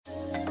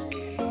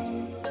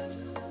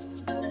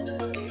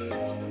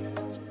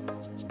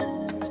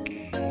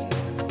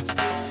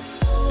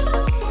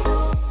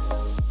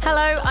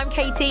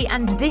Katie,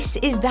 and this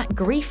is That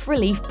Grief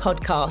Relief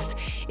Podcast.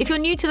 If you're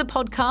new to the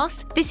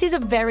podcast, this is a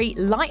very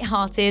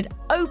light-hearted,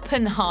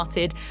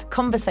 open-hearted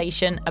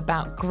conversation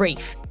about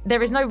grief.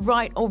 There is no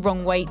right or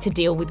wrong way to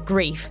deal with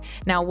grief.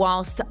 Now,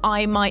 whilst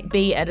I might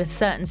be at a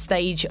certain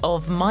stage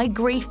of my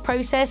grief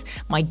process,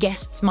 my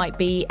guests might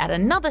be at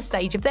another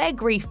stage of their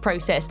grief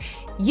process,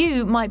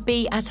 you might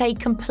be at a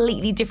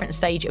completely different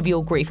stage of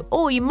your grief,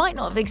 or you might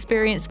not have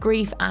experienced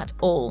grief at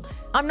all.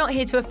 I'm not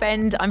here to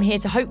offend. I'm here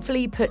to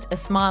hopefully put a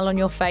smile on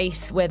your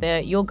face,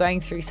 whether you're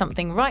going through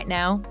something right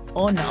now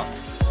or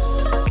not.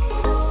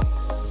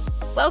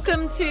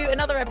 Welcome to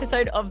another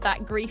episode of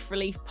That Grief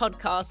Relief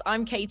Podcast.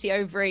 I'm Katie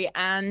Overy,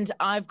 and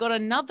I've got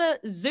another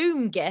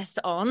Zoom guest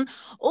on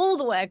all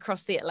the way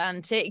across the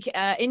Atlantic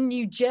in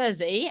New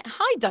Jersey.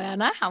 Hi,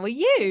 Diana. How are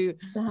you?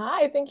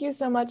 Hi. Thank you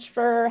so much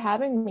for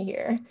having me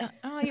here.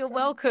 You're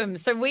welcome.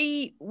 So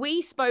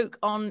we spoke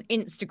on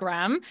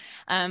Instagram.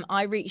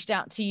 I reached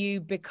out to you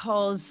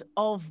because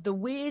of the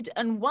weird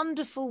and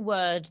wonderful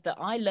word that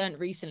I learned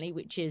recently,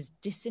 which is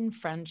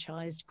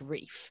disenfranchised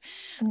grief.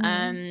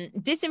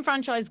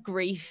 Disenfranchised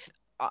grief,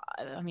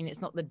 I mean,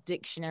 it's not the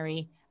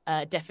dictionary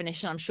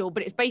definition, I'm sure,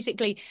 but it's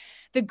basically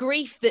the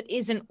grief that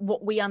isn't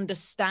what we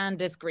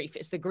understand as grief.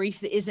 It's the grief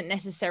that isn't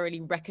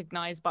necessarily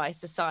recognized by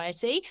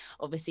society.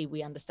 Obviously,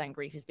 we understand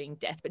grief as being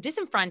death, but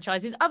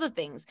disenfranchised is other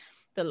things.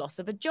 The loss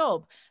of a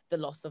job, the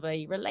loss of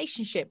a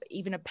relationship,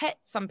 even a pet,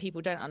 some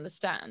people don't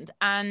understand.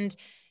 And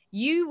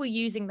you were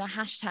using the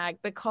hashtag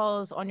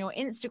because on your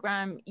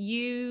Instagram,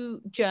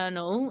 you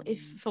journal,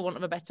 if for want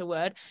of a better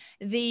word,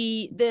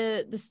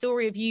 the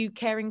story of you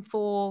caring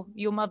for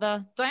your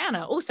mother,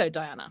 Diana, also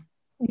Diana.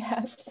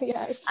 Yes.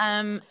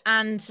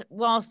 And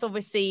whilst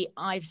obviously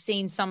I've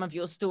seen some of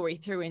your story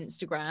through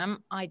Instagram,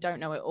 I don't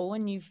know it all.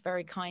 And you've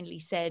very kindly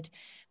said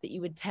that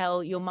you would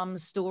tell your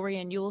mum's story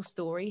and your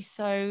story.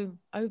 So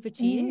over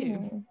to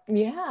you.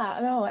 Yeah,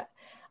 no,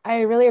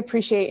 I really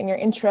appreciate in your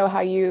intro how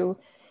you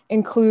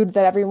include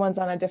that everyone's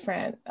on a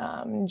different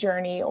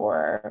journey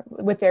or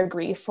with their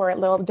grief or a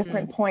little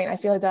different point. I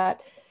feel like that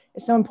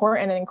is so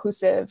important and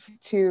inclusive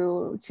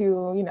to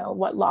you know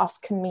what loss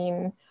can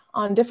mean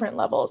on different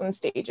levels and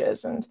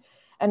stages, and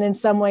in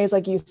some ways,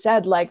 like you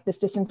said, like this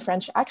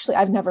disenfranchised. Actually,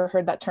 I've never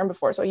heard that term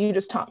before, so you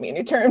just taught me a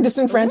new term: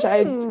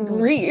 disenfranchised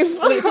grief.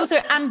 Well, it's also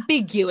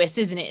ambiguous,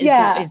 isn't it?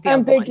 Is the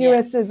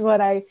ambiguous is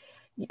what I.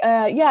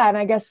 And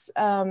I guess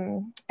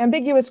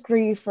ambiguous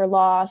grief or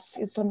loss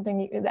is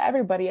something that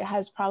everybody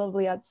has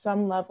probably at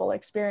some level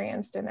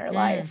experienced in their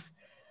life.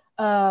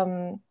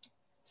 So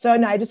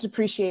no, I just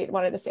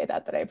wanted to say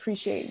that I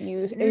appreciate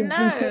you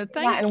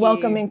and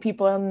welcoming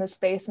people in the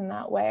space in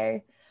that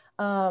way.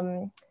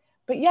 But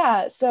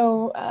yeah,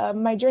 so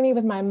my journey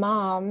with my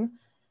mom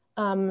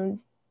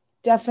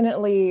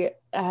definitely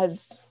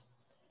has,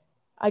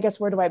 I guess,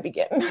 where do I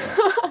begin?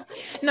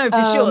 No,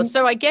 for sure.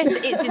 So I guess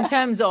it's in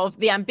terms of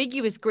the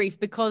ambiguous grief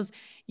because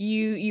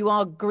you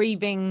are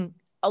grieving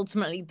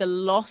ultimately the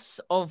loss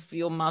of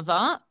your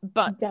mother,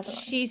 but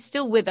definitely. She's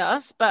still with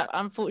us. But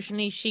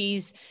unfortunately,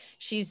 she's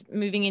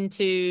moving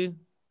into.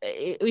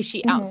 Is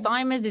she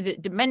Alzheimer's? Is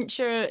it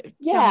dementia?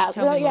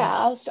 Tell me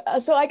more.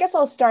 So I guess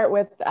I'll start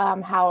with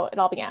how it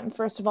all began.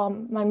 First of all,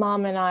 my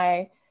mom and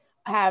I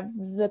have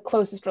the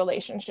closest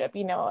relationship.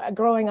 You know,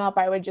 growing up,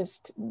 I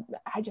just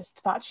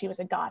thought she was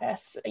a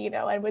goddess. You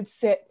know, I would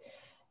sit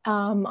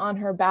on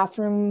her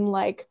bathroom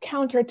like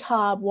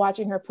countertop,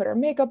 watching her put her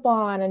makeup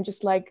on, and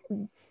just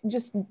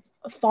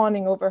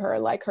fawning over her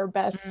like her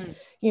best,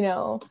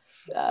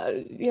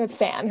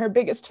 fan, her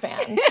biggest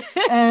fan.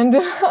 And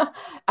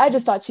I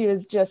just thought she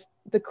was just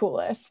the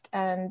coolest.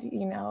 And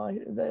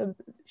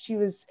she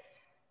was.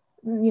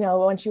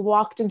 When she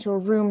walked into a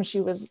room, she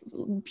was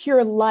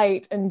pure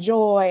light and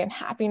joy and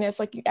happiness.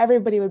 Like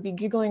everybody would be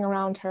giggling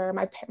around her.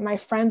 My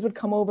friends would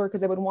come over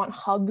because they would want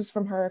hugs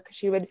from her because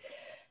she would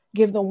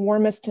give the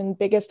warmest and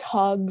biggest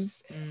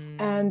hugs.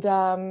 And,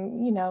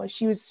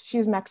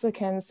 she's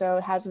Mexican. So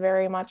it has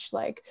very much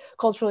like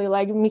culturally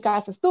like mi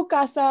casa es tu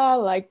casa,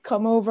 like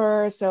come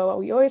over. So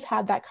we always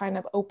had that kind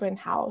of open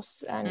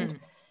house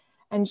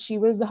and she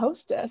was the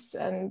hostess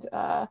and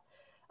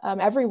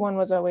everyone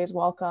was always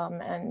welcome.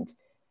 And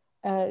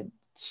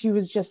she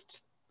was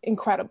just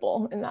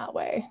incredible in that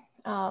way.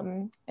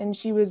 And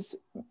she was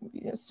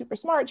super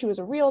smart. She was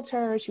a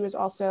realtor. She was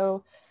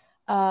also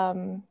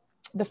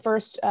the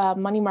first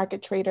money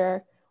market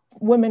trader,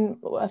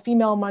 a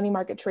female money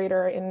market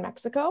trader in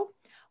Mexico.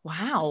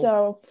 Wow.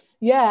 So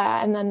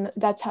yeah. And then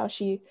that's how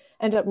she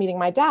ended up meeting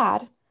my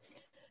dad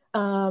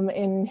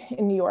in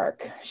New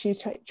York. She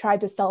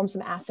tried to sell him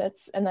some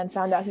assets and then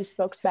found out he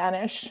spoke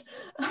Spanish.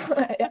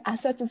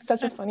 Assets is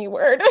such a funny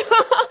word.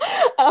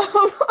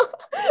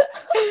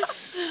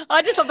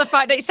 I just love the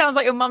fact that it sounds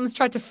like your mum's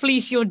tried to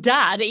fleece your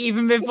dad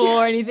even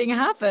before anything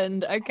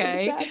happened.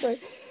 Okay. Exactly.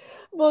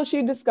 Well,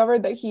 she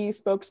discovered that he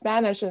spoke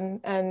Spanish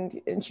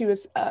and she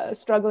was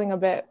struggling a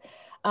bit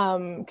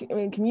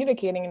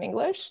communicating in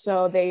English.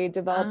 So they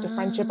developed a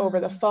friendship over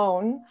the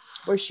phone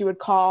where she would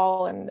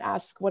call and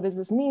ask, what does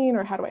this mean?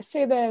 Or how do I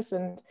say this?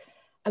 And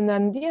And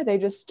then, yeah, they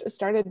just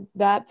started,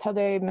 that's how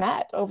they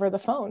met, over the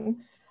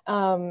phone.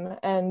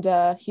 And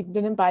he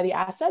didn't buy the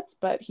assets,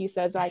 but he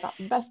says, I got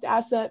the best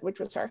asset, which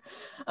was her.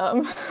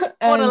 What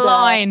a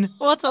line.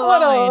 What a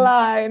what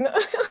line. a line.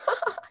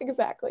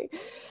 Exactly.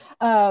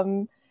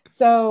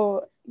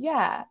 So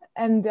yeah.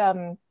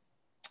 And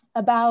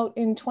about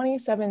in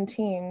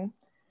 2017,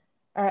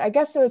 or I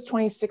guess it was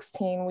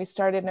 2016, we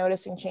started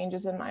noticing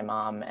changes in my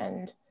mom,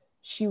 and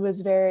she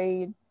was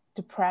very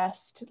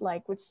depressed,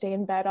 like would stay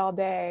in bed all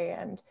day.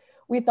 And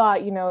we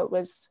thought, it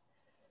was,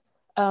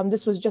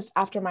 this was just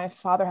after my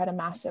father had a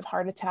massive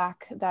heart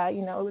attack, that,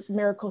 it was a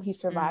miracle he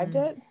survived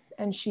it.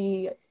 And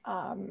she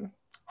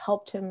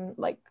helped him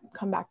like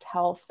come back to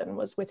health and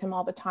was with him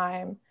all the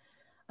time.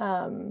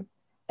 And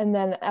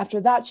then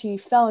after that, she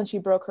fell and she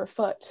broke her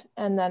foot.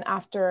 And then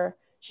after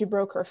she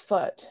broke her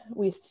foot,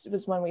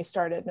 was when we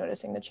started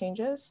noticing the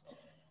changes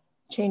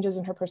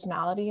in her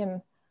personality.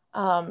 And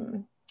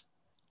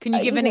can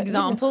you give an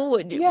example?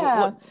 What do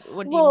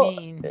you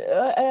mean?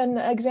 An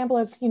example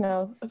is,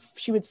 if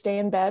she would stay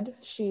in bed,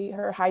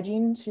 her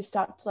hygiene, she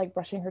stopped like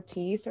brushing her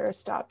teeth or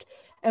stopped.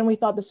 And we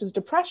thought this was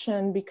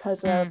depression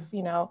because of,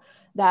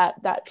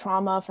 that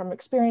trauma from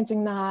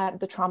experiencing that,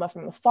 the trauma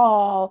from the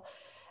fall.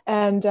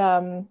 And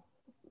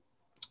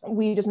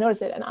we just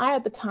noticed it. And I,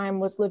 at the time,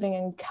 was living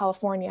in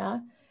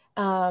California,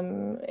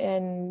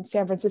 in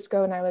San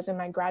Francisco, and I was in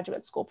my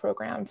graduate school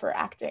program for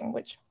acting,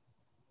 which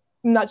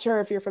I'm not sure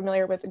if you're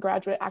familiar with the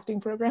graduate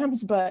acting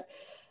programs, but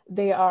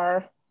they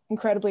are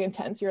incredibly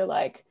intense. You're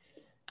like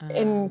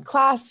in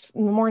class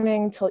in the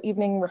morning till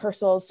evening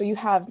rehearsals. So you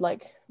have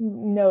like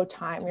no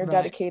time, you're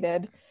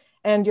dedicated.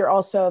 And you're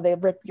also, they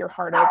rip your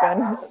heart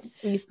open.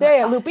 We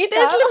stay at Lupita.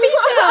 There's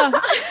Lupita.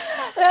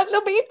 That's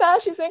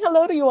Lupita. She's saying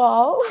hello to you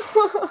all.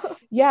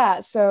 Yeah.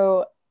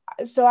 So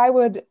I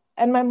would,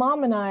 and my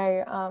mom and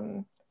I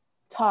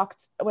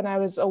talked when I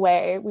was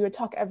away. We would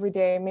talk every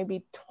day,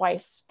 maybe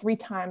twice, 3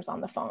 times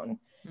on the phone.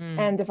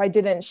 And if I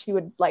didn't, she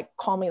would like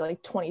call me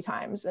like 20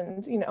 times,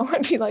 and,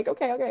 I'd be like,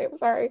 okay, I'm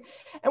sorry.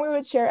 And we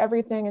would share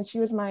everything. And she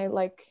was my,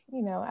 like,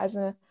 as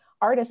an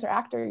artist or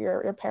actor,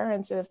 your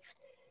parents, if,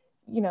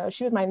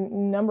 she was my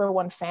number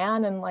one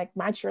fan and like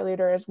my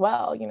cheerleader as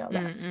well,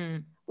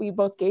 that we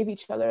both gave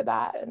each other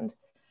that.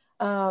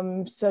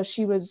 And so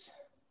she was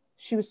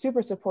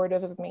super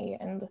supportive of me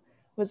and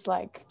was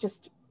like,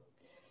 just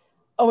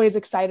always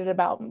excited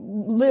about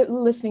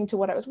listening to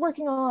what I was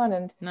working on.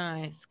 And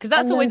nice, because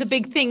that's always a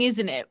big thing,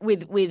 isn't it,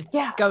 with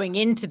going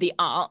into the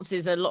arts,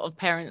 is a lot of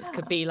parents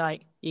could be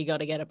like, you got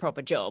to get a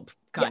proper job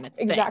kind of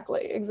thing.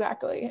 Exactly.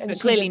 And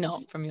but clearly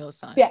not from your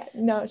side. Yeah,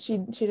 no, she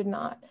did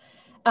not.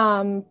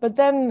 But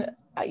then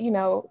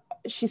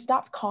she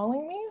stopped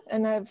calling me,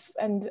 and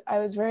I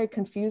was very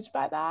confused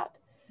by that.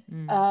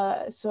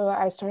 So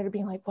I started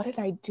being like, what did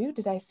I do?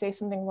 Did I say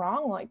something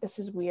wrong? Like, this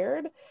is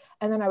weird.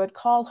 And then I would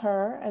call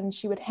her and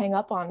she would hang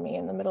up on me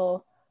in the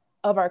middle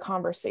of our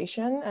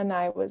conversation. And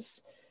I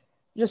was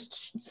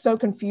just so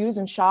confused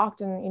and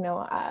shocked, and,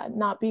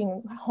 not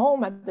being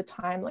home at the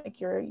time, like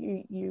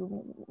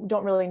you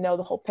don't really know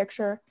the whole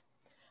picture.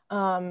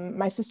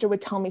 My sister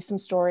would tell me some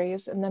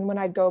stories. And then when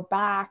I'd go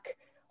back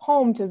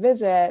home to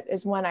visit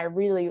is when I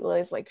really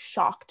was like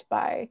shocked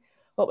by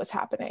what was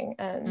happening.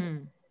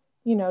 And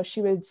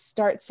she would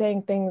start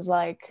saying things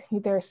like,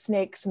 there are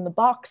snakes in the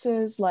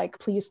boxes, like,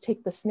 please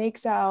take the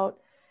snakes out.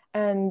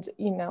 And,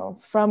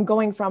 from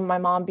going from my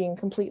mom being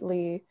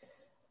completely,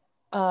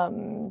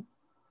 she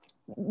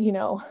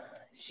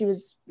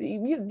was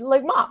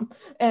like, Mom.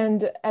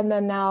 And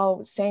then now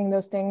saying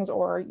those things,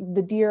 or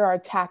the deer are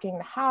attacking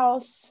the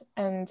house,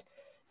 and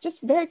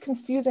just very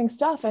confusing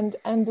stuff. And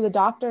the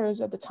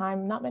doctors at the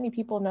time, not many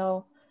people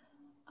knew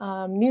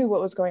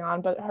what was going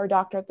on, but her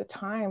doctor at the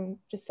time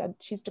just said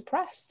she's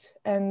depressed,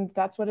 and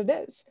that's what it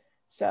is.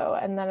 So,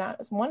 and then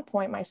at one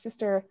point, my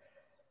sister,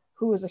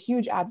 who was a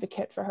huge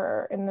advocate for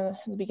her in the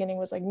beginning,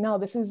 was like, no,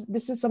 this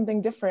is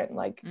something different.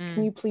 Like,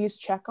 can you please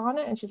check on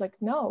it? And she's like,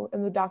 no.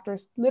 And the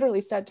doctors literally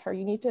said to her,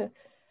 you need to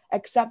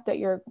accept that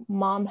your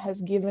mom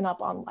has given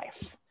up on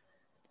life,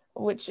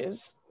 which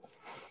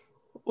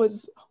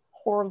was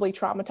horribly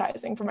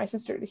traumatizing for my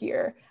sister to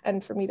hear,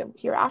 and for me to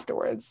hear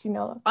afterwards.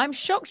 I'm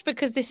shocked,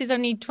 because this is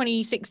only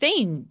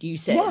 2016, you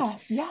said.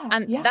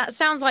 And that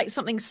sounds like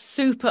something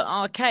super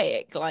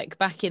archaic, like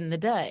back in the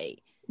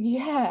day.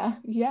 Yeah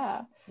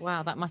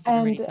Wow, that must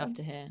have been really tough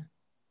to hear.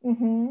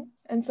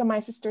 And so my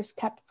sisters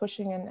kept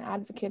pushing and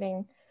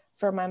advocating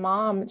for my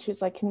mom.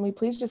 She's like, can we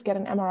please just get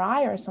an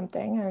MRI or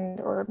something,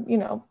 or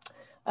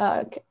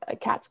a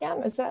CAT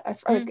scan? Is that? I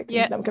always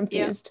get them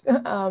confused.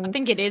 I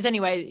think it is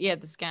anyway. Yeah,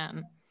 the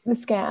scan.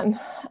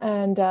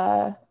 And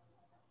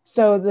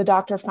so the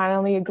doctor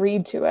finally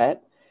agreed to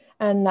it,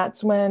 and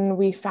that's when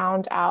we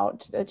found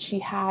out that she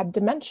had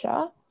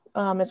dementia,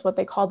 is what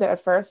they called it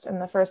at first.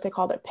 And they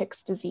called it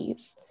Pick's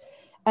disease.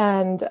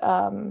 And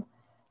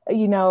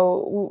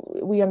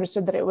we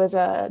understood that it was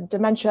a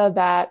dementia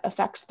that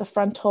affects the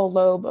frontal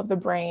lobe of the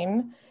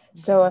brain,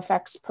 so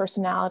affects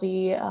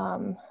personality,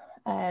 and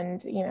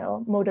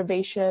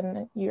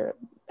motivation, your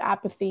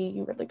apathy,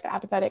 you're like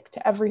apathetic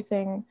to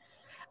everything.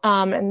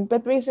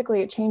 But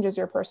basically it changes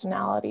your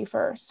personality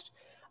first.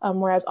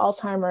 Whereas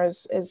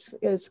Alzheimer's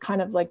is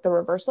kind of like the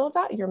reversal of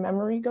that. Your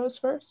memory goes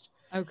first.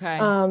 Okay.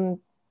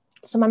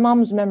 So my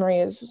mom's memory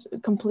is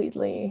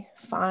completely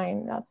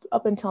fine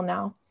up until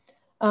now.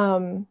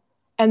 And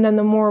then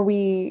the more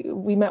we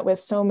met with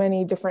so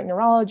many different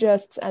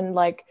neurologists, and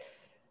like,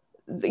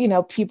 you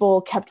know,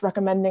 people kept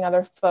recommending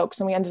other folks,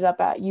 and we ended up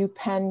at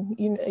UPenn,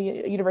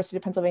 University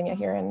of Pennsylvania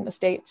here in the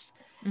States.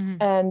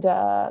 Mm-hmm. And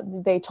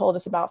they told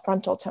us about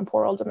frontal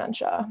temporal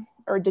dementia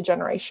or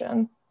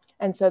degeneration.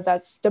 And so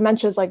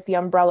dementia is like the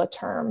umbrella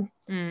term.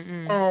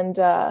 Mm-hmm. And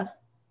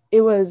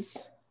it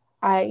was,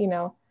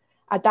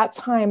 at that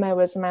time I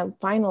was in my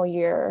final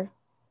year.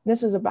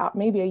 This was about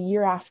maybe a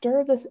year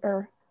after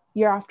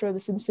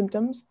the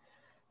symptoms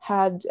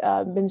had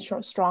been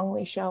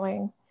strongly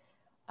showing.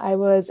 I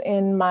was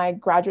in my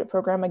graduate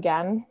program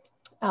again.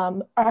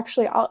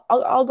 Actually,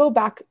 I'll go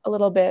back a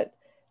little bit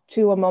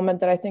to a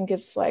moment that I think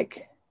is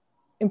like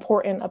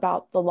important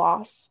about the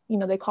loss. You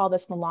know, they call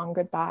this the long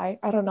goodbye.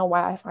 I don't know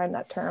why I find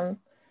that term.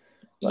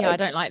 Yeah, I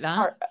don't like that.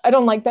 Hard. I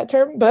don't like that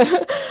term, but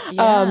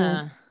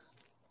yeah.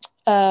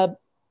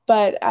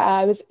 But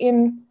I was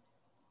playing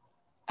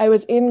the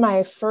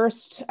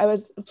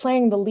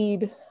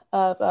lead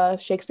of a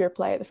Shakespeare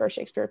play, the first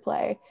Shakespeare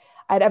play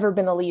I'd ever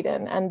been a lead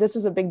in. And this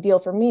was a big deal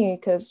for me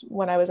because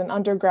when I was an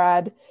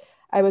undergrad,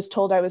 I was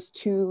told I was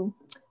too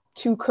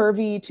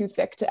curvy, too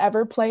thick to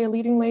ever play a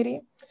leading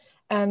lady.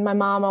 And my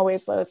mom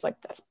always was like,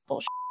 that's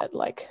bullshit.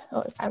 Like,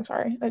 oh, I'm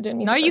sorry. I didn't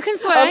mean to. No, you can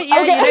swear.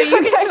 Yeah, okay.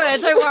 You can swear.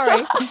 Don't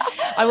worry.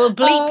 I will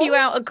bleep you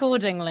out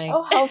accordingly.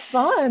 Oh, how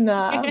fun.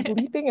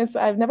 Bleeping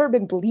I've never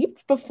been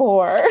bleeped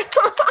before.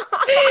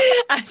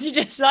 And you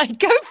just like,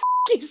 go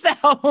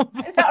yourself.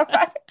 I know,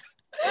 right?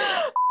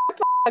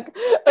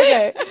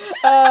 Okay.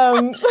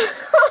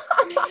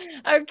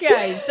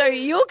 Okay, so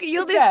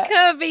you're this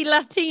curvy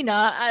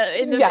Latina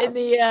in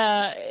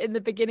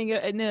the beginning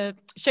in the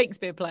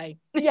Shakespeare play.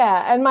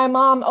 Yeah, and my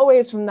mom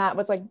always from that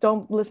was like,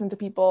 don't listen to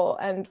people,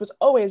 and was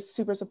always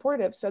super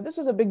supportive. So this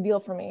was a big deal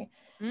for me.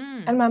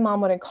 And my mom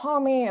wouldn't call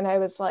me, and I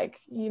was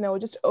like,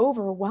 just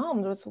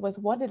overwhelmed with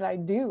what did I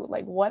do?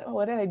 Like,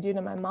 what did I do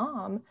to my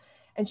mom?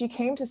 And she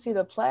came to see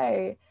the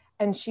play,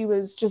 and she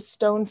was just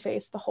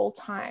stone-faced the whole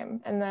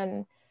time. And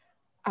then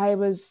I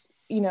was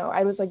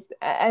like,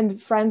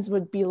 and friends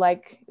would be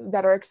like,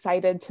 that are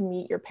excited to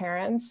meet your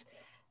parents.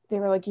 They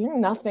were like, you're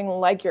nothing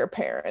like your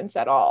parents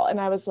at all. And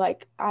I was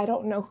like, I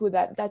don't know who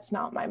that's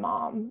not my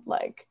mom.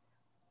 Like,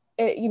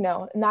 it,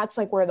 and that's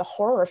like where the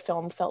horror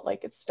film felt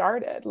like it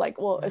started.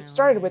 Like, well, it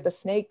started with the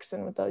snakes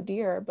and with the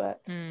deer,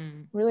 but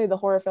really the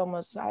horror film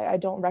was, I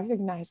don't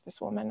recognize this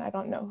woman. I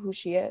don't know who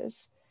she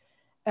is.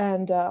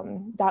 And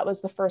that was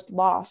the first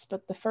loss.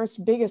 But the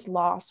first biggest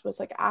loss was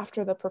like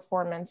after the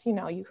performance,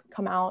 you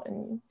come out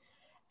and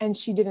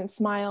she didn't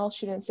smile.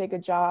 She didn't say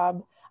good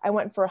job. I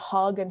went for a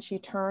hug and she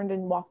turned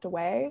and walked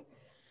away.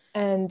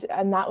 And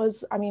that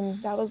was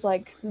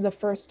like the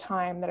first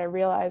time that I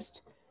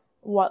realized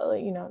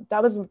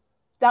that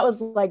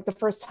was like the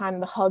first time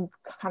the hug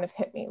kind of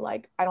hit me.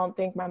 Like, I don't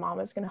think my mom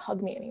is going to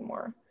hug me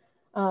anymore.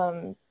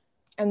 And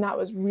that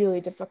was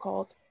really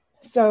difficult.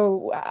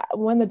 So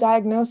when the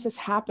diagnosis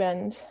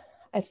happened,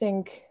 I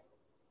think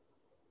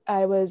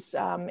I was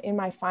in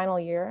my final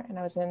year, and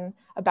I was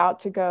about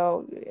to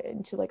go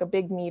into like a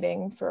big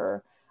meeting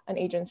for an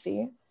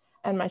agency.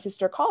 And my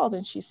sister called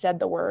and she said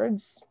the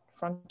words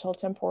frontal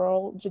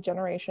temporal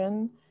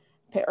degeneration,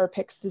 or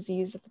Pick's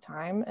disease at the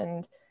time.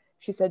 And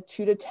she said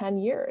 2 to 10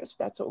 years,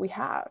 that's what we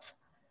have.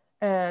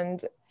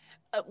 And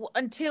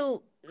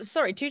 2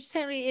 to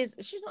 10 years,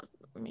 she's not,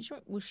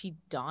 will she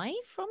die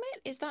from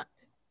it? Is that?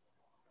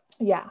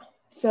 Yeah.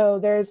 So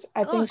there's,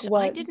 I think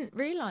I didn't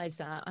realize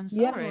that. I'm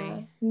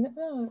sorry. Yeah,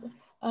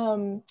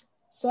 no.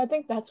 So I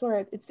think that's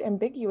where it's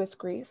ambiguous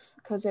grief,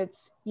 because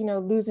it's,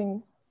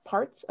 losing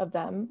parts of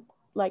them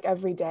like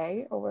every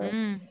day, or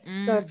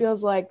so it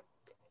feels like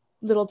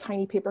little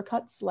tiny paper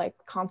cuts, like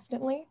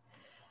constantly.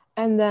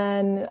 And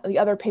then the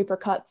other paper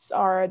cuts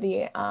are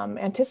the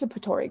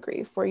anticipatory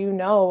grief, where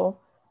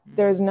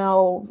there's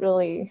no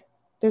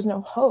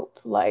hope,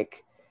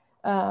 like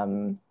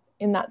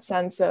in that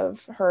sense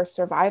of her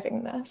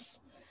surviving this,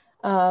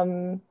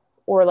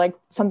 or like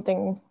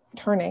something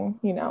turning,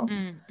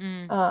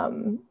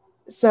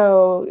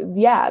 so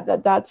yeah,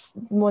 that's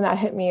when that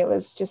hit me. It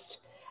was just,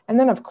 and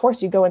then of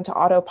course you go into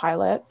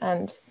autopilot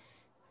and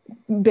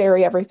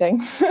bury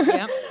everything.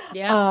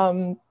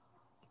 Yeah.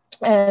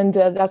 And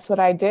that's what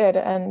I did.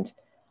 And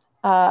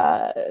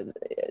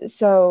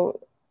so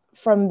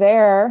from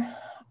there,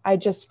 I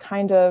just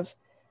kind of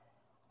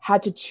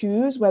had to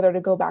choose whether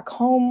to go back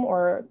home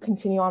or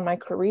continue on my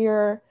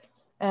career.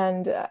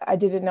 And I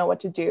didn't know what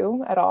to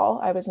do at all.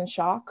 I was in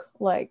shock.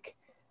 Like,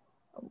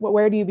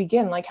 where do you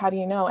begin? Like, how do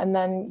you know? And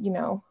then,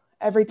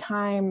 every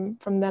time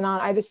from then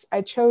on,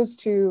 I chose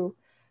to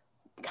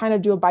kind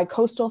of do a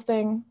bi-coastal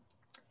thing.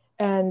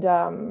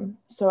 And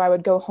so I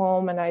would go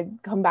home and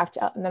I'd come back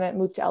and then I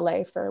moved to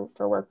LA for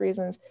work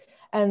reasons,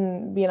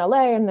 and be in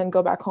LA and then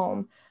go back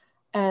home.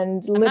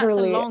 And And that's a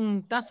literally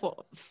long, that's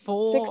what, 6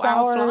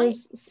 4-hour flight?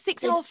 hours,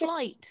 6-hour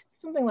flight.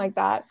 something like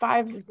that.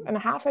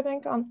 5.5, I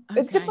think.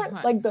 It's Okay, different,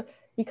 right. like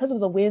because of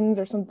the winds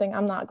or something.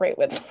 I'm not great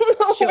with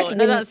Sure,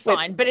 no, that's with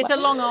fine. But it's a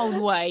long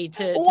old way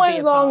to be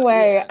one long apart.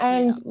 way. Yeah,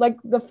 And yeah. like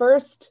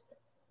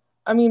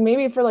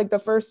maybe for like the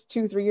first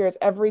 2-3 years,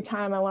 every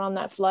time I went on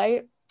that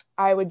flight,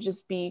 I would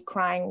just be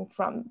crying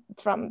from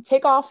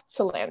takeoff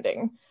to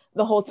landing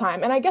the whole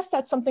time. And I guess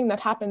that's something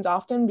that happens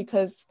often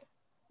because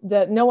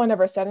no one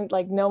ever said it,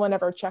 like no one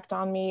ever checked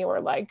on me,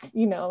 or like,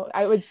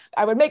 I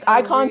would make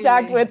eye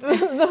contact Really? with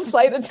the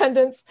flight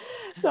attendants.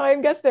 So I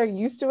guess they're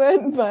used to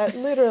it, but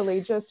literally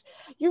just,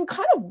 you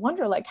kind of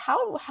wonder like,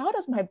 how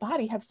does my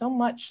body have so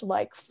much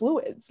like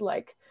fluids,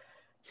 like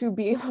to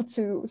be able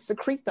to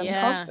secrete them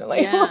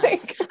constantly? Yeah.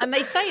 Like, and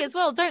they say as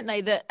well, don't they,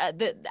 that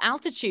that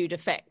altitude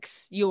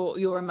affects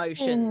your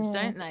emotions,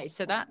 don't they?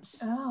 So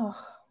that's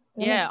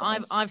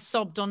I've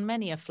sobbed on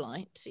many a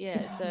flight.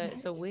 Yeah,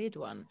 it's a weird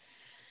one.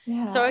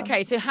 Yeah. So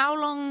okay, so how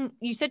long,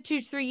 you said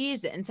 2 to 3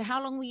 years then, so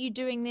how long were you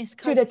doing this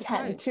coast 2 to to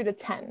 10 coast? 2 to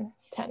 10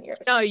 years.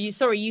 No, you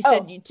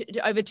said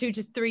over 2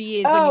 to 3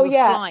 years when you were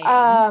flying.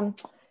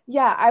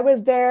 I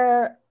was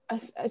there.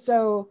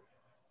 So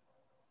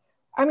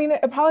I mean,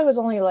 it probably was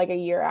only like a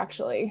year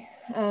actually.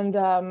 And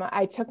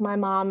I took my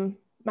mom,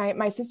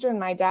 my sister and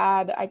my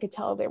dad. I could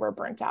tell they were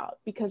burnt out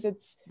because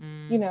it's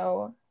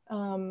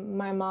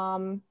my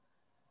mom,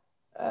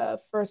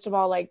 first of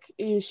all, like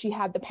she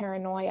had the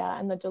paranoia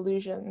and the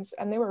delusions,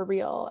 and they were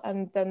real,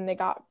 and then they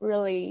got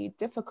really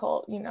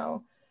difficult.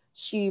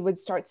 She would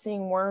start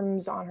seeing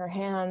worms on her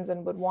hands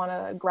and would want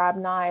to grab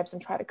knives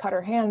and try to cut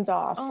her hands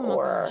off.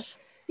 Gosh.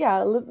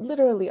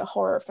 Literally a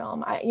horror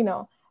film.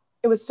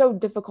 It was so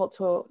difficult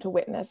to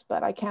witness,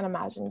 but I can't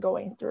imagine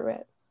going through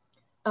it.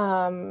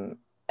 And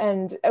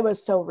it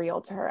was so real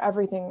to her.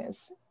 Everything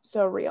is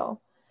so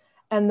real.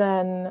 And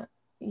then,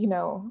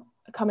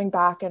 coming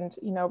back and,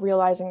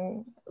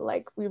 realizing,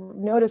 like, we were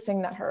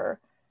noticing that her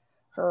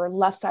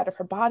left side of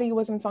her body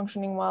wasn't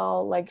functioning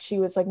well. Like, she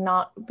was like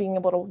not being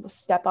able to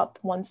step up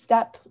one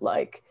step,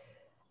 like,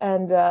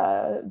 and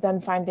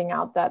then finding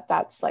out that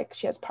that's like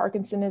she has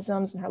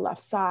Parkinsonisms in her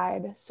left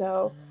side.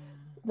 So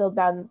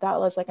that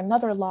was like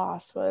another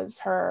loss, was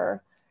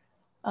her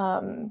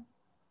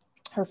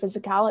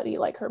physicality,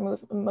 like her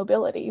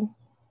mobility.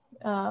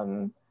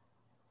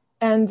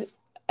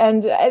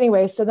 And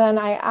anyway, so then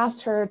I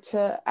asked her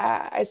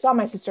I saw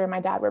my sister and my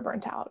dad were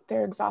burnt out.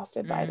 They're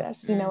exhausted by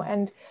this,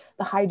 and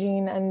the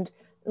hygiene and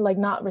like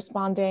not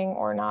responding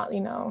or not,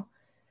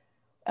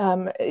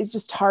 it's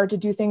just hard to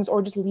do things,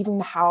 or just leaving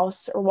the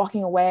house or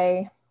walking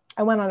away.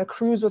 I went on a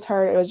cruise with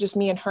her. It was just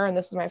me and her. And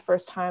this was my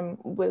first time,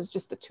 was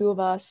just the two of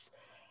us.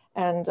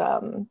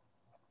 And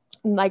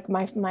like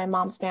my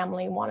mom's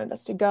family wanted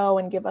us to go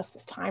and give us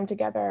this time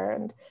together,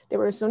 and they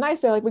were so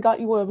nice. They're like, we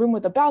got you a room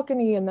with a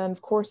balcony. And then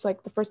of course,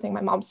 like the first thing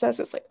my mom says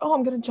is like, oh,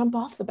 I'm gonna jump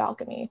off the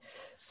balcony.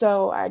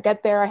 So I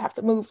get there, I have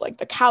to move like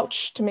the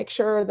couch to make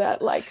sure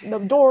that like the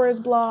door is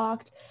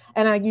blocked,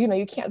 and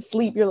you can't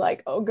sleep. You're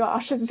like, oh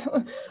gosh,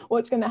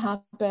 what's gonna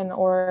happen?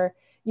 Or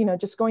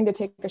just going to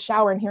take a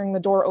shower and hearing the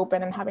door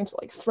open and having to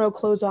like throw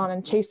clothes on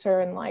and chase her.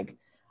 And like,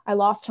 I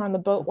lost her on the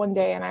boat one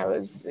day, and I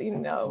was,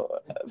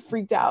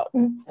 freaked out.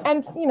 And,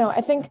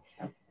 I think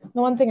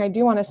the one thing I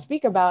do want to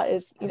speak about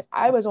is,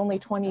 I was only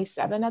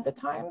 27 at the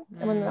time.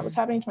 And when that was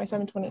happening,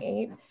 27,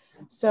 28.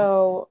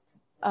 So,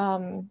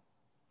 I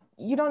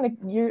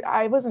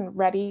wasn't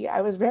ready.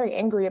 I was very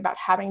angry about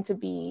having to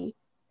be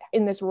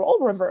in this role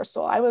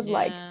reversal. I was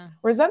like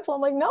resentful.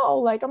 I'm like, no,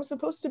 like I'm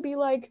supposed to be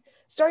like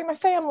starting my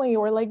family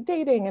or like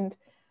dating. And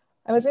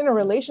I was in a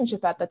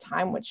relationship at the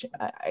time, which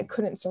I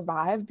couldn't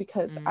survive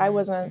because I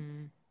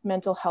wasn't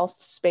mental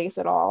health space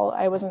at all.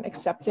 I wasn't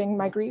accepting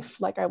my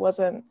grief. Like I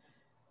wasn't.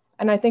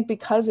 And I think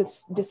because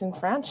it's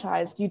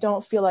disenfranchised, you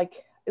don't feel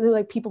like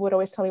people would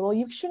always tell me, well,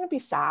 you shouldn't be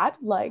sad.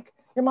 Like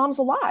your mom's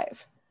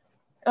alive.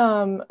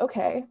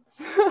 Okay.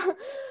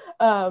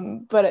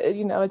 But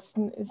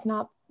it's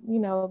not,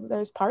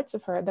 there's parts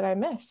of her that I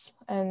miss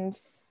and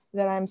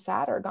that I'm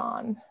sad are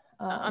gone.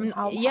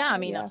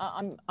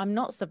 I'm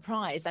not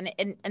surprised,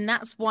 and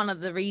that's one of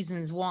the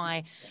reasons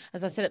why,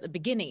 as I said at the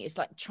beginning, it's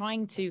like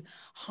trying to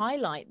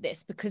highlight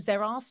this, because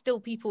there are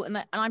still people,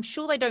 and I'm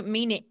sure they don't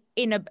mean it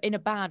in a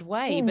bad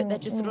way, but they're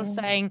just sort of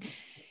saying,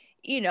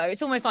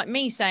 it's almost like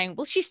me saying,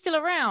 well, she's still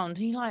around.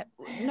 And you're like,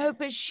 no,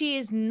 but she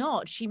is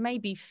not. She may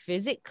be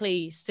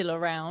physically still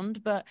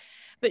around, but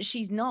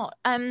she's not.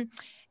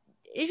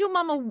 Is your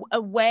mum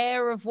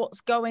aware of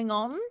what's going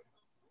on?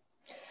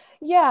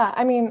 Yeah,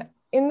 I mean,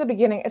 in the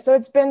beginning, so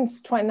it's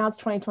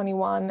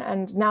 2021,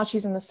 and now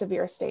she's in the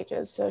severe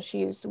stages. So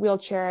she's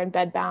wheelchair and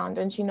bedbound,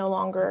 and she no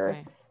longer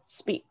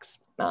speaks.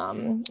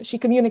 She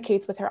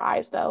communicates with her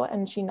eyes though,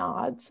 and she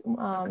nods.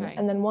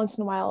 And then once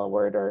in a while a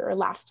word or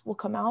laugh will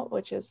come out,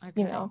 which is,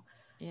 a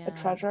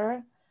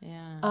treasure.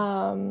 Yeah.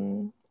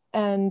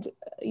 And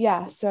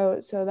so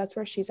that's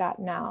where she's at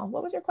now.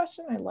 What was your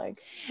question?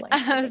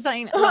 I was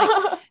saying,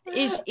 like,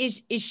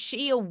 is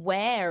she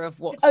aware of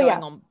what's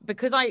going on?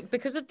 Because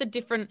of the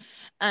different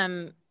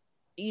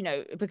you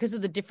know, because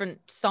of the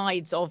different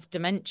sides of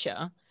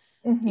dementia,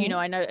 you know,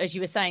 I know, as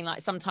you were saying,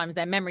 like sometimes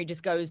their memory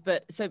just goes,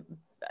 but so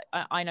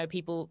I know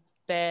people,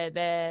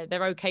 they're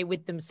okay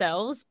with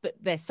themselves, but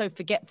they're so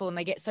forgetful and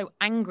they get so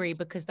angry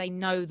because they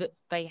know that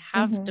they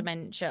have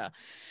dementia,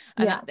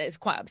 and that's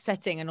quite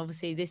upsetting. And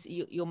obviously this,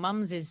 your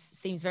mum's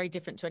seems very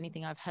different to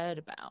anything I've heard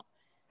about.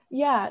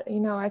 Yeah, you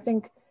know, I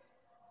think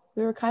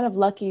we were kind of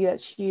lucky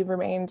that she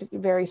remained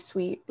very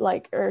sweet,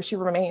 like, or she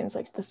remains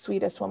like the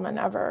sweetest woman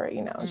ever.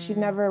 You know, she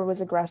never was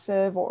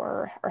aggressive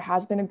or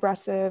has been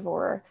aggressive,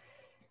 or,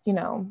 you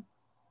know,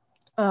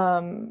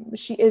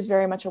 she is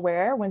very much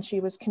aware. When she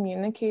was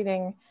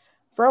communicating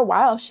for a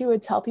while, she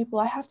would tell people,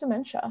 I have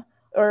dementia,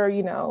 or,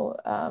 you know,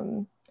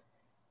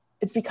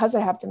 it's because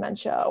I have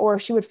dementia, or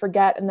she would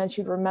forget and then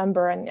she'd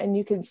remember, and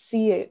you could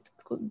see it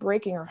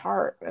breaking her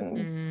heart.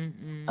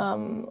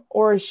 And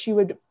or she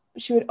would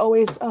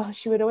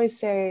always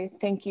say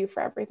thank you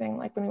for everything.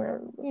 Like when we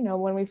were, you know,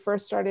 when we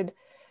first started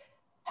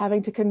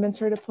having to convince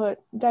her to put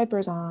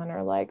diapers on,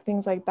 or like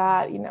things like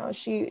that, you know,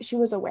 she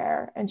was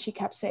aware, and she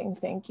kept saying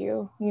thank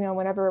you, you know,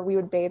 whenever we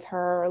would bathe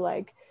her, or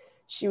like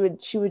she would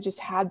just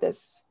had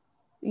this,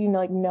 you know,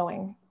 like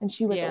knowing, and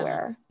she was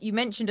aware. You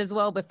mentioned as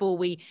well before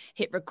we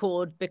hit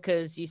record,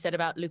 because you said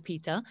about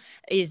Lupita,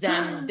 is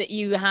that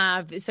you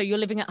have, so you're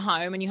living at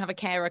home and you have a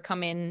carer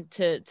come in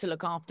to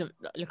look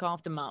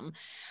after mum.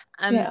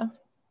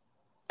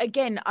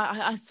 Again,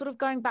 I sort of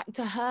going back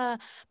to her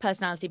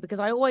personality, because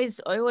I always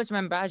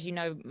remember, as you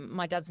know,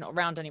 my dad's not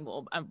around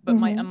anymore, but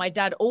my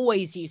dad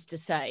always used to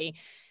say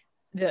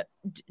that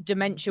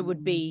dementia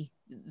would be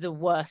the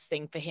worst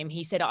thing for him.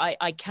 He said,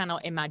 I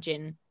cannot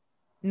imagine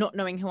not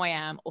knowing who I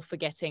am or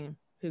forgetting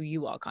who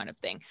you are, kind of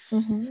thing.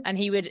 And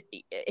he would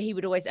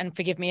always, and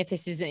forgive me if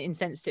this is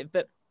insensitive,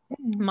 but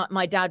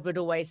my dad would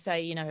always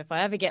say, you know, if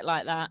I ever get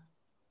like that,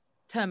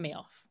 turn me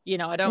off. You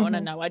know, I don't want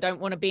to know. I don't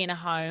want to be in a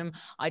home.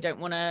 I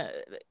don't want to,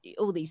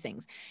 all these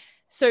things.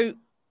 So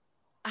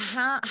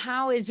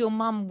how is your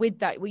mum with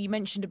that? Well, you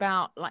mentioned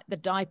about like the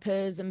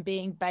diapers and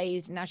being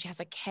bathed. Now she has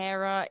a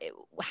carer.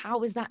 How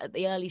was that at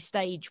the early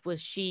stage? Was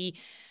she,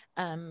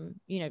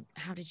 you know,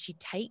 how did she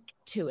take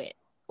to it?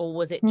 Or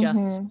was it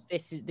just,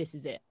 this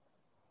is it?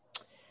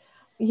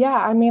 Yeah,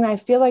 I mean, I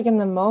feel like in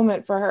the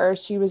moment for her,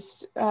 she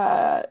was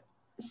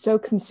so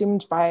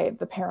consumed by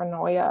the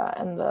paranoia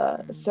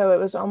and so it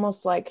was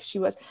almost like she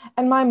was,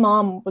 and my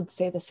mom would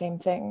say the same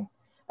thing.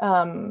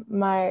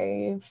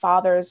 My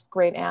father's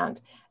great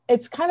aunt,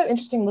 it's kind of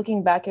interesting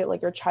looking back at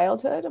like your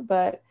childhood,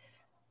 but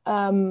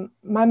my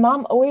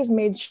mom always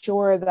made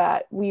sure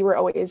that we were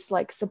always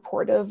like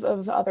supportive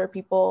of other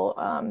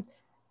people,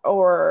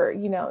 or,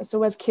 you know,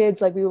 so as kids,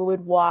 like we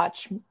would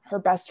watch her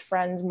best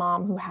friend's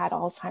mom who had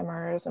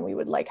Alzheimer's, and we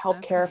would like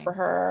help care for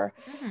her.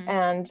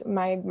 And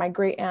my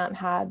great aunt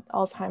had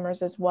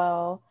Alzheimer's as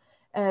well.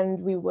 And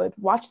we would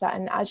watch that.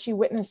 And as she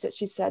witnessed it,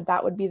 she said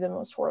that would be the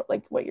most horrible,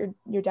 like what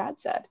your dad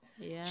said.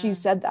 She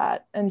said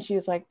that. And she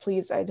was like,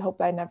 please, I'd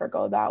hope I never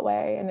go that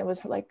way. And it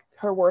was like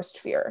her worst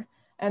fear.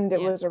 And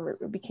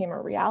it became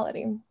a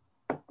reality.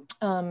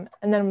 And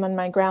then when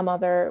my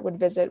grandmother would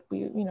visit,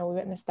 we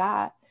witnessed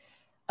that.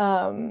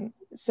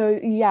 So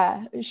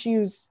yeah,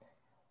 she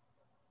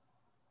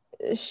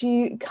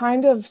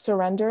kind of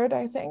surrendered,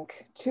 I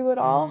think, to it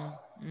all.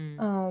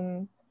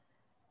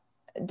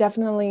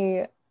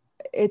 Definitely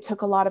it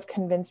took a lot of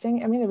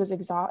convincing. I mean, it's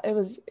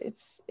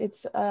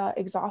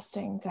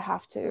exhausting to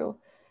have to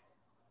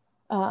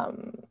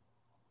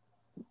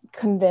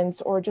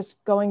convince, or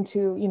just going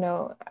to, you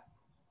know,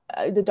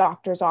 the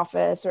doctor's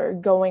office, or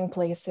going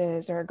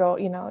places, or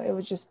you know, it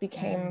was just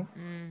became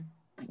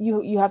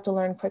you have to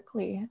learn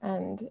quickly,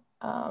 and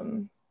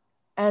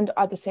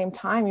at the same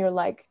time you're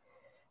like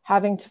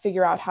having to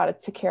figure out how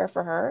to care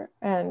for her,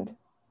 and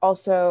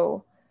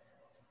also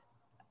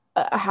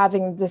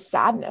having this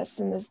sadness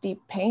and this deep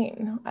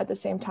pain at the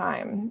same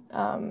time.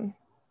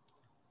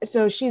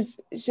 So she's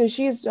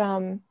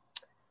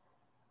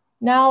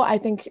now I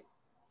think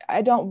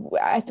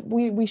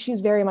she's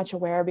very much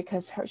aware,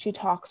 because she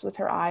talks with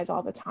her eyes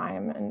all the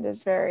time and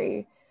is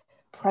very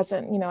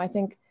present. You know, I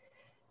think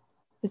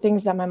the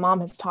things that my mom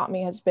has taught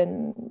me has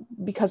been,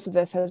 because of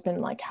this, has been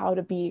like how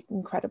to be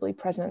incredibly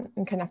present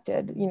and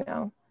connected, you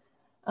know,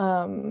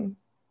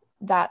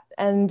 that,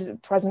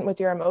 and present with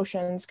your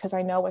emotions. Because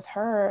I know with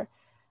her,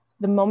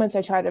 the moments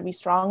I try to be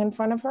strong in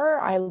front of her,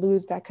 I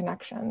lose that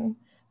connection.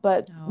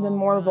 But the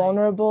more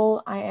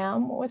vulnerable I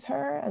am with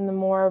her, and the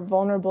more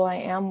vulnerable I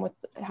am with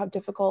how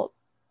difficult,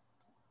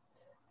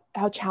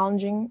 how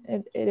challenging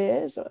it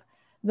is,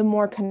 the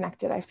more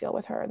connected I feel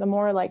with her, the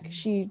more like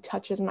she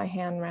touches my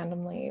hand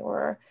randomly,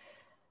 or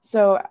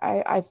so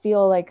I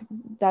feel like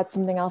that's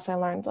something else I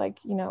learned, like,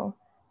 you know,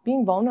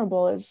 being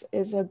vulnerable is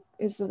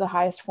the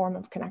highest form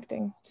of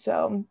connecting.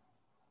 So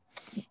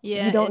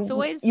it's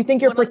always, you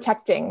think you're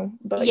protecting,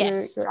 but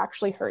you're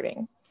actually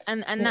hurting.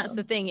 And that's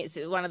the thing. It's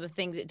one of the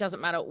things. It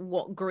doesn't matter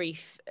what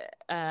grief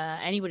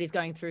anybody's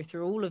going through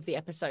all of the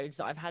episodes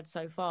that I've had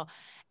so far.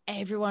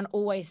 everyone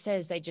always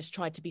says they just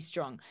try to be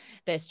strong.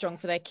 They're strong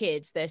for their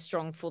kids. They're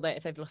strong for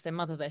if they've lost their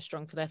mother, they're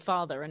strong for their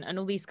father, and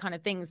all these kind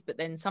of things. But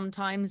then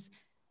sometimes,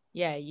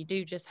 yeah, you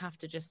do just have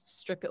to just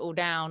strip it all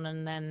down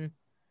and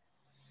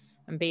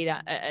be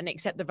that and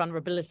accept the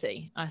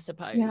vulnerability, I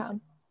suppose. Yeah.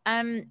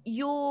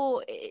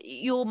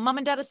 Your mum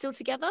and dad are still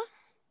together?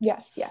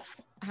 Yes.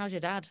 How's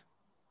your dad?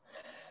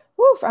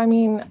 Woof. I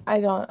mean,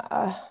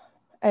 I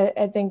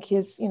think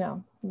he's,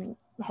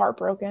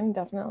 heartbroken,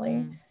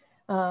 definitely.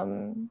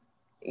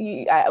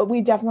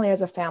 We definitely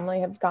as a family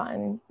have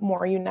gotten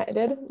more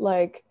united.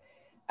 Like,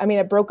 I mean,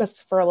 it broke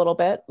us for a little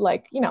bit.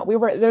 Like,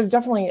 there's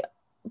definitely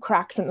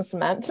cracks in the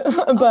cement,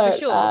 but for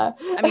sure.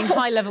 I mean,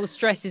 high level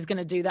stress is going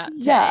to do that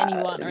to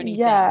anyone or anything.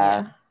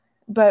 Yeah.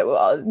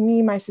 But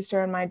me, my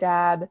sister, and my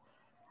dad,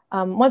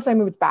 once I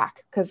moved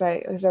back, because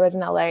I was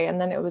in LA, and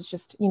then it was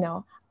just,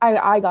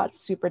 I got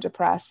super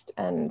depressed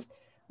and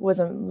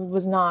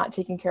was not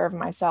taking care of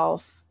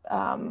myself,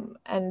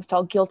 and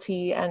felt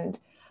guilty, and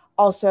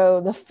also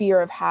the fear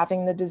of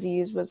having the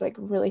disease was like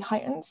really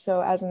heightened.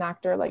 So as an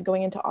actor, like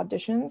going into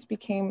auditions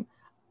became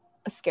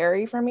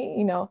scary for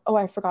me. Oh,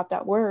 I forgot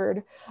that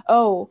word.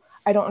 Oh,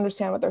 I don't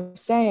understand what they're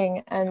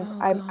saying, and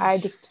I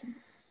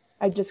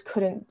just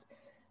couldn't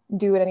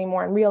do it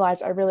anymore, and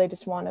realized I really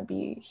just want to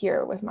be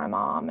here with my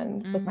mom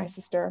and with my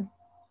sister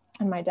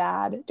and my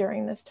dad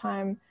during this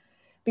time,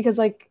 because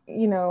I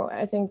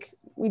think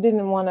we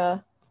didn't want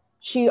to.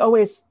 She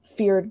always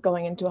feared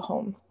going into a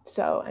home.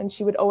 So, and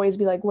she would always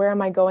be like, where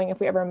am I going if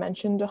we ever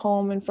mentioned a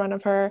home in front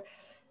of her?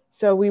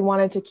 So we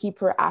wanted to keep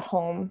her at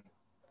home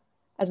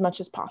as much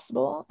as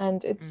possible.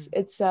 And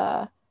it's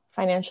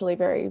financially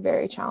very,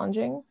 very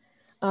challenging,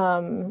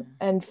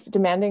 and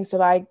demanding.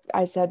 So I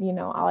said,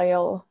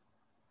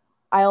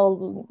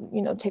 I'll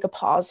take a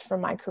pause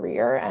from my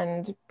career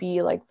and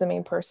be like the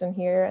main person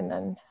here. And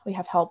then we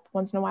have help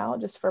once in a while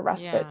just for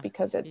respite,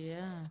 because it's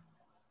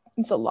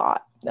a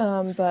lot.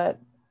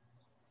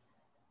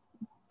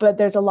 But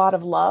there's a lot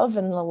of love,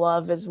 and the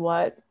love is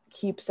what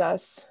keeps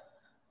us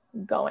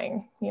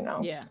going,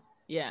 Yeah.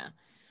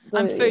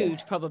 And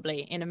food,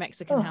 probably, in a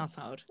Mexican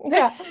household.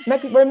 Yeah,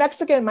 we're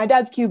Mexican. My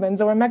dad's Cuban,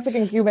 so we're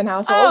Mexican-Cuban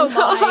household.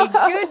 Oh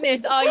my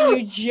goodness, are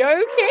you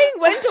joking?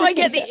 When do I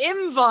get the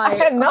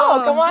invite?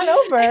 No, come on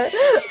over.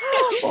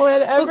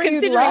 Whenever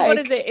considering what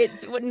is it?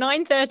 It's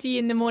 9:30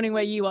 in the morning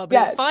where you are,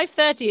 but it's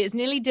 5:30. It's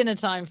nearly dinner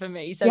time for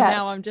me. So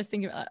now I'm just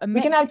thinking about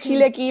we can have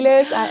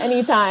chilaquiles at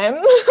any time.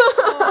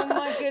 Oh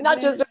my goodness.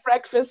 Not just a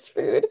breakfast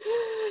food.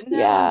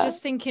 No, I'm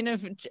just thinking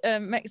of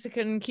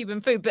Mexican Cuban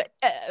food, but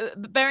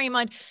bearing in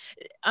mind,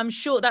 I'm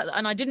sure that,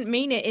 and I didn't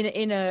mean it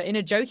in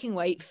a joking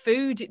way,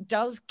 food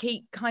does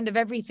keep kind of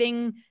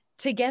everything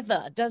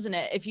together, doesn't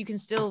it? If you can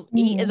still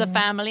eat as a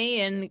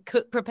family and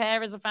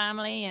prepare as a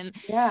family and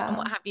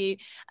what have you.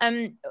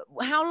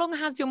 How long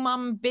has your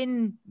mum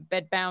been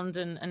bedbound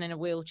and in a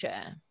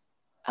wheelchair?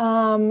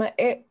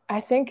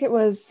 I think it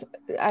was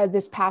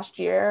this past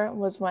year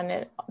was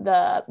when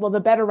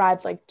the bed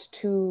arrived like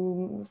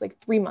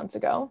 3 months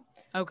ago.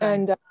 Okay.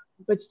 And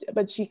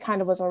but she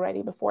kind of was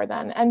already before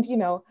then. And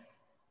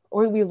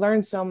we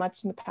learned so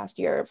much in the past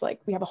year of like,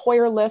 we have a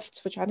Hoyer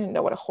lift, which I didn't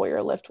know what a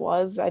Hoyer lift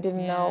was. I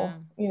didn't know,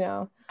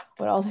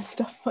 what all this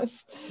stuff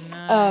was.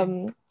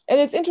 No. And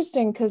it's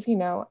interesting because,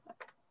 all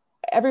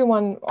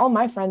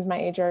my friends my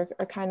age are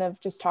kind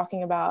of just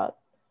talking about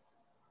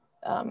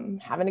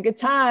having a good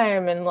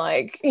time and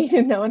like,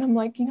 and I'm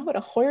like, what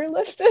a Hoyer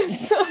lift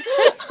is?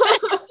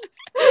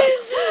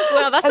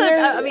 Well,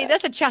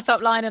 that's a chat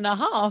up line and a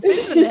half,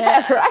 isn't it?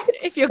 Yeah, right.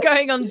 If you're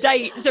going on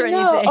dates or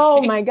anything.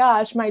 Oh my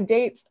gosh, my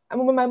dates. I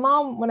mean, when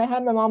I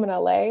had my mom in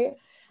LA,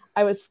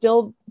 I was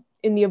still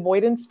in the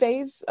avoidance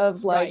phase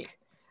of like,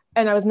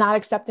 and I was not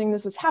accepting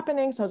this was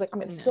happening. So I was like, I'm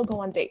gonna still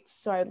go on dates.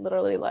 So I'd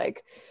literally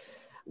like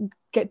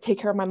take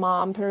care of my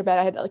mom, put her to bed.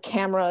 I had like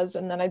cameras,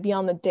 and then I'd be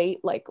on the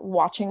date, like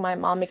watching my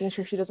mom, making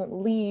sure she doesn't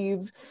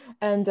leave,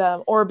 and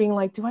or being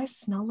like, do I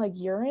smell like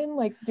urine?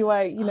 Like, do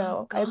I,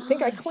 I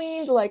think I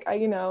cleaned, like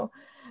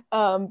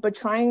but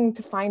trying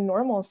to find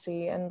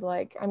normalcy and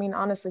like, I mean,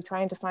 honestly,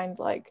 trying to find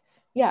like,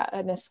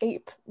 an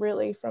escape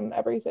really from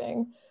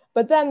everything.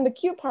 But then the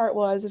cute part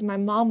is my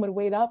mom would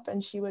wait up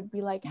and she would be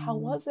like, how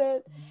was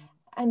it?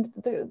 And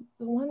the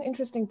one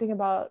interesting thing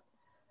about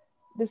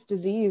this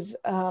disease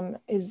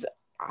is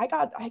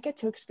I get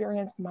to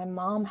experience my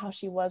mom, how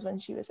she was when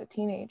she was a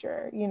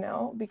teenager,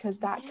 because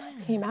that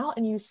came out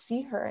and you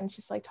see her and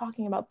she's like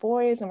talking about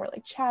boys and we're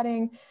like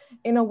chatting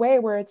in a way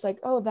where it's like,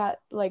 oh, that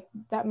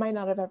might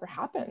not have ever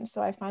happened.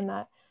 So I find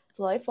that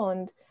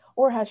delightful,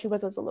 or how she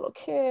was as a little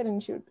kid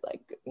and she would be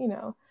like,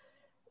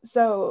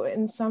 so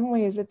in some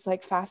ways it's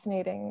like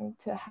fascinating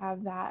to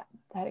have that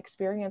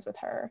experience with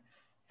her.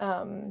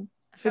 How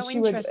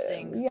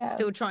interesting.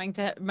 Still trying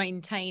to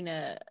maintain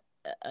a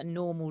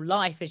normal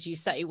life, as you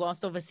say,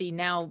 whilst obviously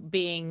now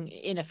being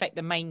in effect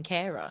the main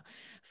carer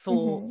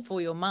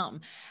for your mum.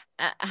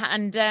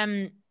 And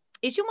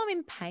is your mum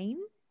in pain?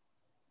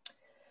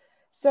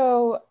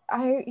 So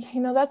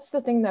that's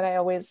the thing that I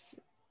always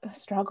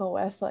struggle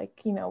with.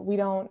 Like, we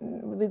don't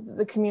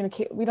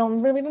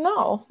really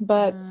know,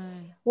 but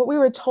what we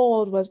were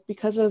told was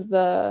because of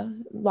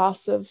the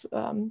loss of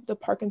the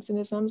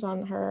Parkinsonisms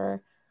on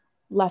her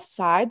left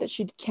side, that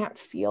she can't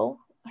feel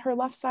her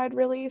left side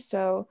really.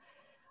 So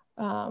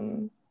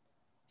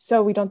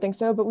we don't think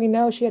so, but we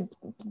know she had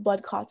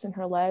blood clots in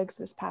her legs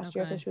this past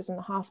year. So she was in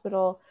the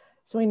hospital.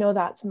 So we know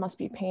that must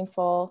be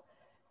painful.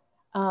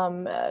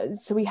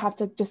 So we have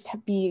to just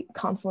be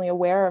constantly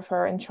aware of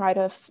her and try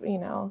to,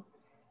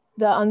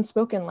 the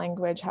unspoken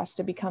language has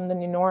to become the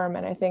new norm.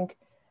 And I think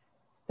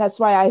that's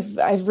why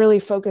I've really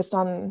focused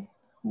on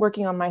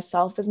working on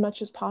myself as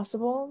much as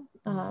possible.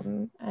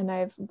 And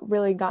I've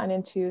really gotten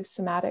into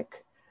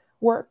somatic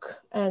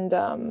work and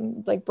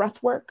like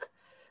breath work,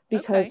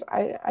 because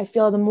I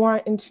feel the more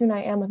in tune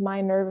I am with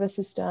my nervous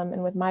system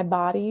and with my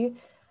body,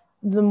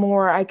 the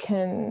more I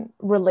can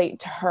relate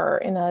to her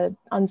in a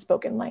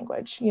unspoken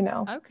language,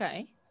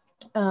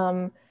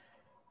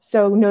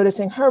 So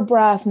noticing her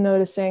breath,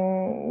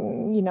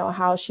 noticing,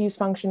 how she's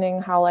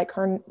functioning, how like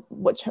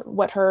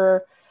what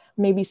her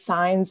maybe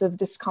signs of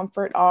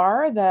discomfort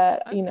are,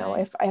 that,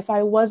 if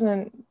I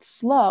wasn't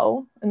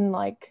slow and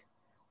like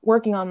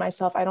working on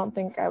myself, I don't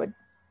think I would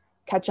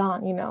catch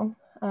on,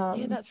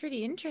 Yeah, that's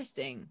really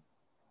interesting.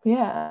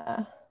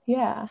 Yeah.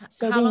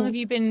 So how long have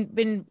you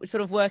been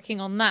sort of working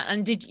on that?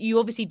 And you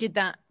obviously did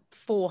that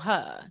for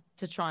her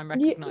to try and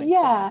recognize?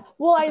 Yeah.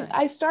 Well,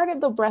 I started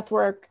the breath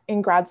work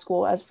in grad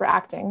school as for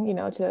acting,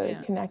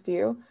 to connect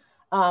you.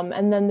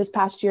 And then this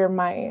past year,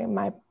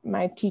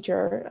 my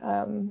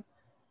teacher,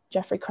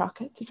 Jeffrey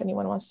Crockett, if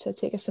anyone wants to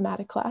take a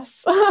somatic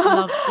class.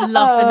 Love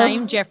the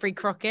name Jeffrey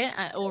Crockett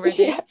already.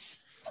 Yes.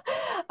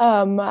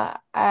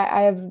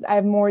 I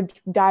have more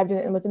dived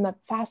in within the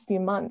past few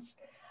months.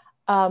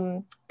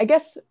 I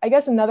guess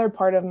another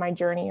part of my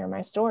journey or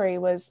my story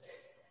was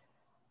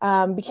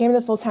became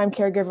the full-time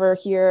caregiver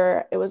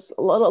here. It was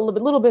a little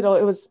bit.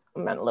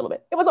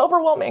 It was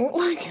overwhelming.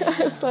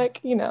 It's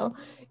like,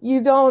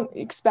 you don't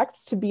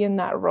expect to be in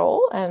that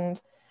role. And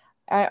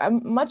I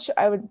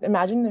would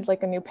imagine if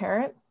like a new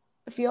parent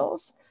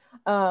feels.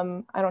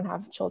 I don't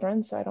have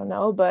children, so I don't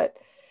know, but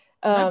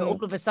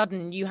all of a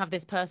sudden you have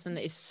this person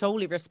that is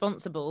solely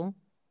responsible.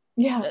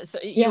 So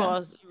you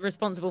are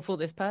responsible for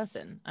this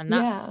person, and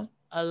that's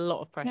a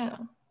lot of pressure.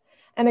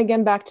 And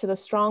again, back to the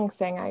strong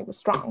thing, I was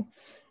strong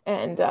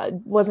and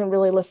wasn't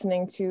really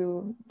listening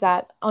to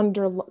that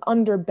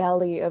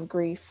underbelly of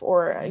grief,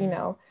 or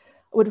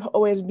would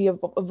always be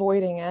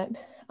avoiding it.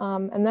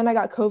 And then I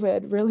got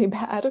COVID really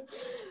bad,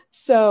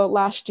 so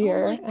last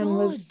year, and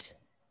was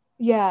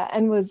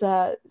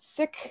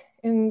sick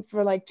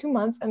for like 2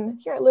 months. And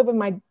here I live with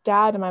my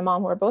dad and my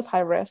mom, who are both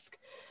high risk.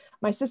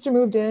 My sister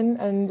moved in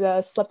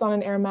and slept on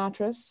an air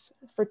mattress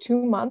for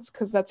 2 months,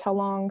 because that's how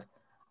long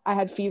I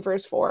had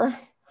fevers for.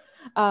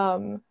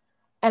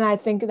 And I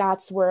think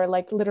that's where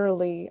like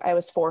literally I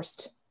was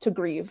forced to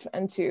grieve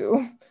and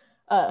to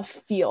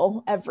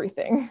feel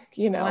everything,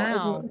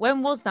 Wow.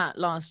 When was that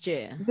last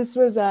year? This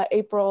was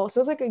April. So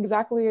it was like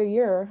exactly a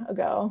year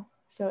ago.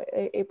 So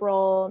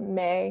April,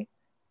 May.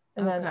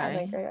 And then I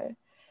think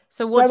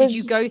So what did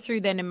you go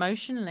through then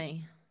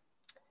emotionally?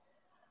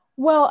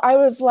 Well, I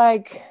was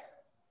like,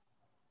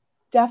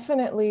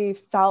 definitely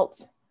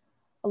felt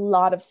a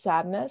lot of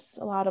sadness,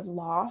 a lot of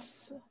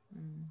loss,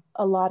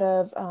 a lot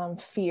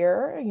of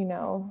fear,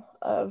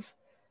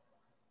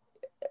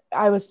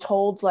 I was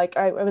told like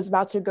I was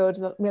about to go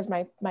to because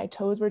my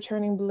toes were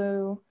turning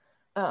blue.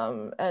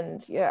 And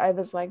I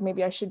was like,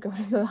 maybe I should go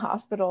to the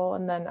hospital.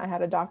 And then I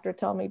had a doctor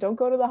tell me, don't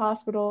go to the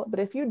hospital, but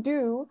if you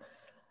do,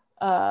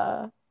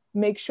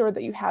 make sure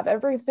that you have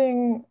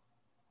everything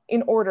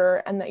in order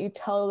and that you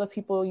tell the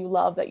people you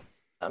love that you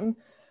love them.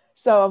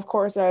 So of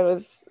course I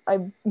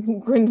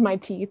grinned my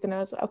teeth and I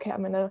was like, okay,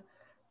 I'm gonna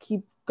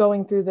keep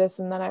going through this.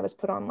 And then I was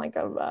put on like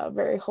a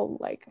very whole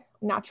like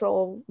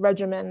natural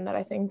regimen that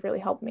I think really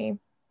helped me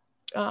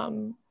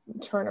turn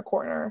a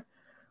corner,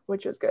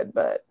 which was good.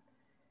 But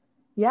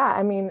yeah,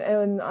 I mean,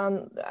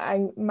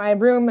 my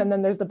room, and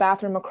then there's the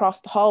bathroom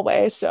across the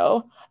hallway.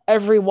 So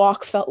every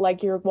walk felt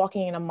like you're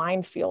walking in a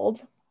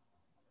minefield,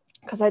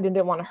 because I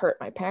didn't want to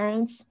hurt my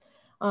parents.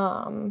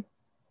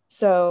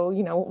 So,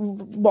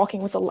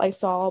 walking with a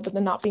Lysol, but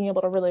then not being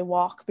able to really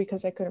walk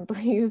because I couldn't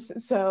breathe.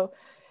 So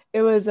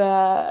it was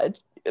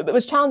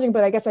challenging,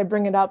 but I guess I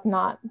bring it up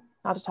not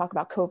to talk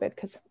about COVID,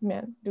 because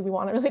man, do we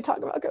want to really talk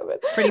about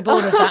COVID? Pretty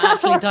bored of that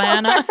actually,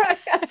 Diana.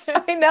 Yes,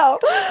 I know.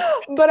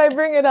 But I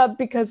bring it up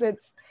because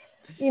it's,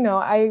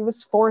 I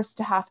was forced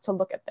to have to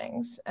look at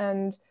things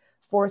and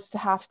forced to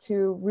have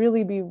to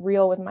really be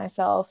real with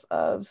myself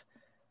of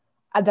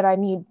that I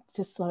need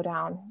to slow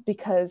down,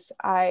 because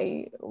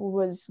I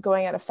was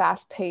going at a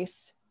fast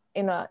pace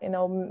in a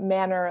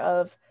manner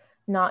of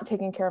not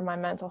taking care of my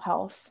mental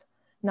health,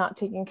 not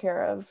taking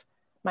care of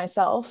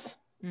myself.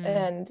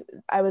 And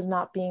I was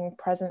not being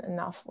present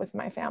enough with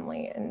my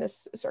family in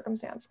this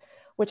circumstance,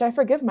 which I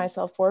forgive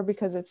myself for,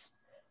 because it's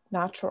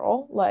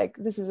natural. Like,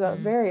 this is a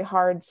very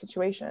hard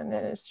situation,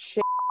 and it's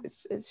shit.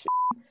 It's shit.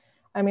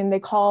 I mean, they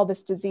call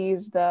this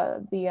disease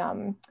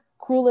the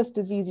cruelest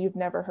disease you've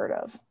never heard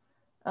of.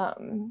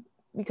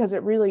 because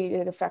it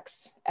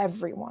affects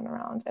everyone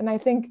around. And I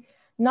think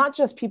not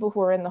just people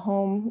who are in the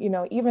home, you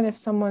know, even if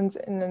someone's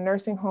in a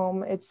nursing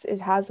home, it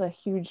has a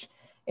huge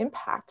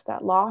impact,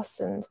 that loss.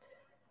 And,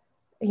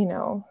 you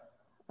know,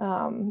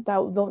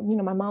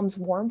 my mom's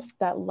warmth,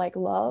 that like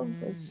love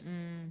is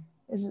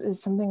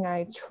something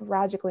I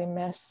tragically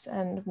miss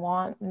and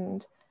want.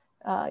 And,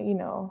 you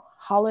know,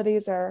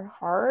 holidays are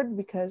hard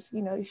because,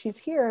 you know, she's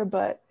here,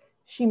 but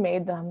she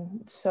made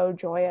them so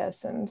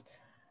joyous and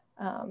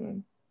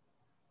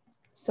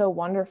so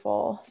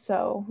wonderful.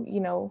 So,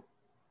 you know,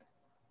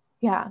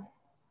 yeah.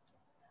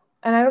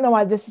 And I don't know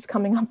why this is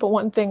coming up, but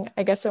one thing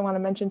I guess I want to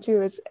mention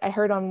too is I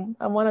heard on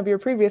one of your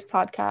previous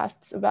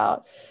podcasts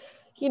about,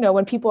 you know,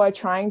 when people are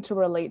trying to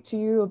relate to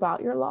you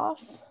about your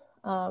loss,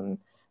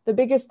 the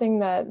biggest thing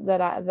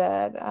that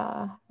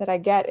I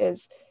get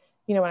is,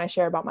 you know, when I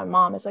share about my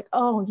mom, it's like,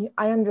 oh,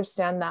 I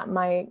understand that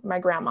my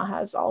grandma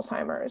has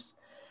Alzheimer's,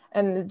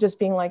 and just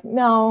being like,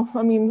 no,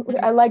 I mean,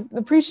 I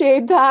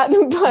appreciate that,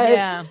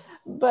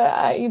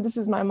 but this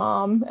is my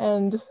mom,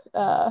 and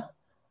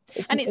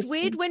it's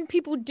weird when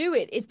people do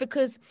it. It's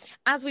because,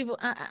 as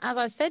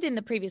I said in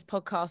the previous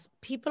podcast,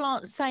 people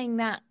aren't saying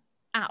that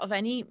out of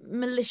any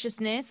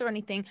maliciousness or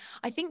anything.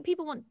 I think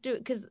people want to do it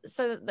because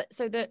so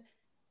that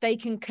they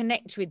can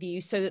connect with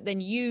you, so that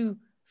then you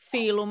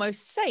feel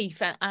almost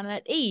safe and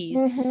at ease,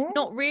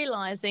 not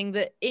realizing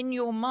that in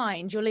your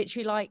mind you're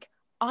literally like,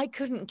 I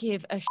couldn't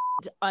give a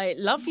shit. I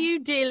love you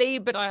dearly,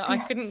 but I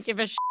couldn't give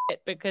a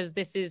shit because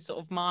this is sort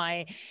of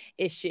my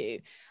issue.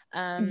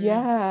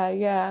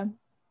 Yeah.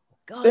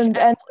 Gosh, and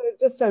they're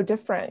just so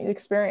different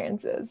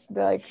experiences.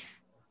 They're like,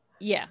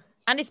 yeah.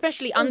 And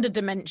especially under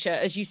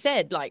dementia, as you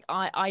said, like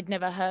I'd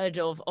never heard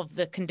of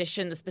the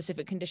condition, the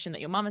specific condition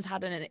that your mum has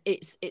had. And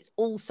it's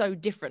all so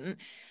different,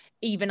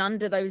 even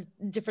under those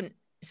different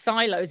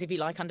silos, if you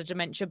like, under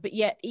dementia. But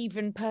yet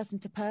even person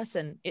to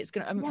person, it's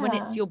going to, when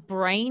it's your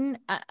brain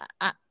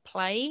at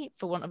play,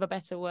 for want of a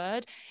better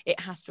word, it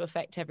has to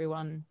affect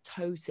everyone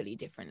totally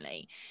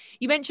differently.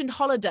 You mentioned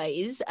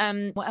holidays.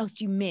 What else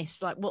do you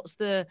miss? Like what's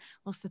the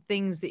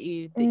things that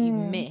you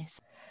miss?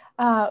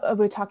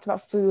 We talked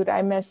about food.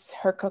 I miss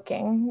her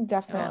cooking,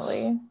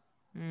 definitely.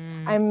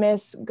 I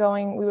miss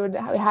going, we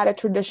had a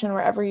tradition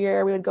where every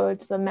year we would go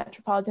to the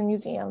Metropolitan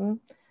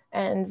Museum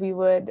and we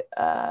would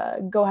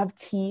go have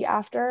tea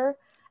after.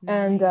 Nice.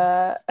 And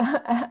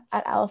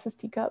at Alice's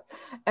Teacup.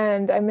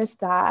 And I miss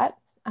that.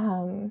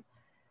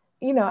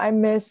 You know, I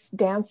miss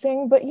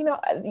dancing, but you know,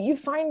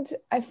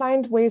 I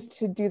find ways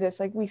to do this.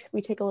 Like we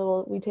take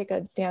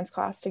a dance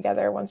class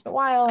together once in a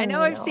while. I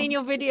know I've seen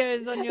your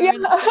videos on your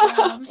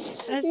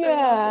Instagram. That's so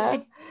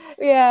lovely.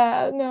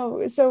 Yeah.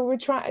 No. So we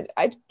try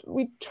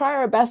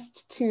our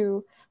best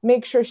to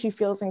make sure she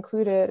feels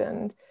included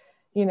and,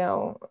 you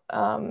know,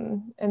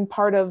 and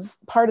part of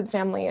the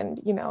family,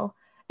 and, you know,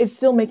 is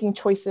still making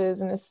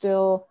choices and is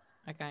still,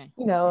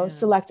 you know,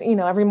 selecting, you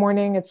know, every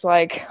morning it's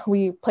like,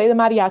 we play the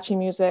mariachi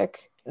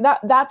music.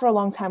 That for a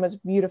long time was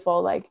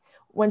beautiful. Like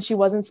when she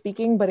wasn't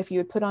speaking, but if you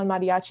would put on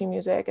mariachi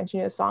music and she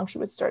knew a song, she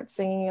would start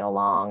singing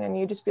along, and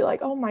you'd just be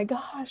like, oh my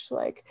gosh,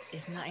 like,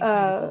 isn't that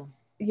incredible?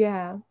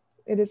 Yeah,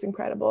 it is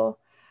incredible.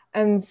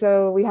 And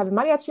so we have the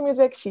mariachi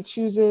music. She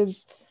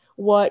chooses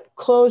what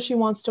clothes she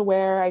wants to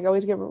wear.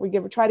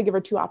 Try to give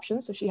her two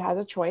options, so she has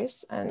a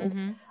choice.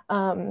 And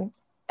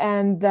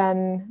and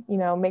then, you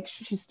know, make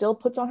sure she still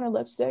puts on her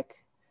lipstick.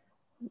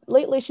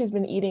 Lately she's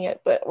been eating it,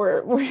 but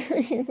we're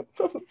working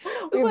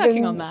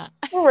on that.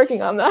 We're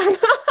working on that.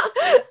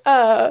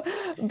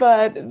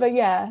 But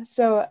yeah,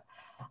 so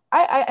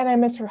I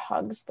miss her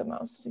hugs the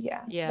most.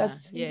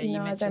 That's you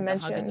know, as I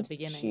mentioned,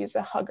 she's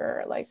a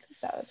hugger. Like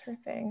that was her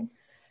thing.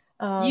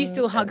 You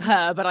still hug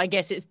her, but I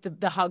guess it's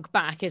the hug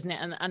back, isn't it?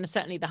 And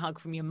certainly the hug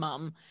from your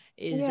mum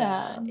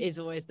is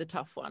always the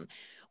tough one.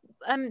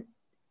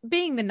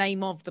 Being the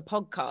name of the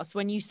podcast,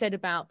 when you said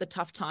about the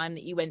tough time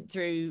that you went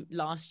through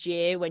last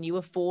year, when you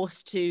were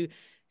forced to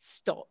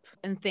stop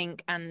and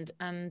think and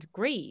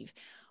grieve,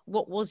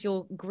 what was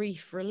your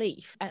grief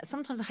relief?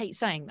 Sometimes I hate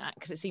saying that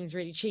because it seems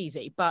really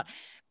cheesy, but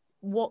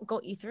what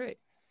got you through?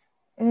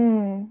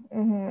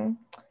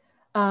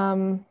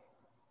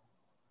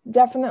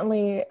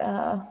 Definitely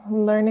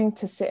learning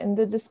to sit in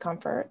the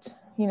discomfort,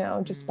 you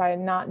know, just by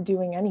not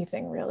doing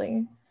anything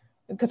really,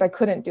 because I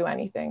couldn't do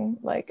anything.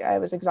 Like I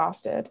was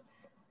exhausted.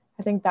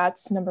 I think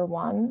that's number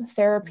one.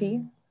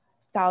 Therapy,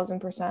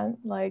 1000%.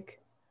 Like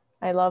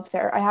I love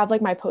therapy. I have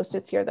like my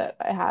Post-its here that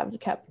I have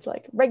kept,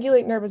 like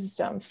regulate nervous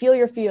system, feel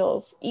your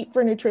feels, eat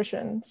for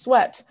nutrition,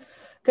 sweat,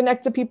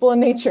 connect to people in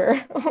nature.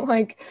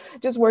 Like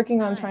just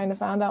working on trying to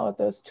find out what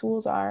those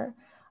tools are.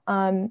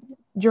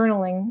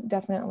 Journaling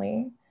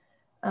definitely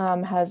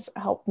has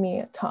helped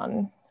me a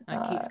ton.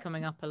 That keeps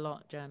coming up a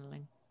lot,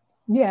 journaling.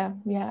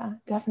 Yeah,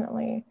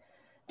 definitely.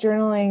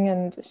 Journaling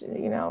and,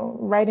 you know,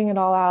 writing it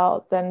all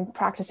out, then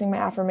practicing my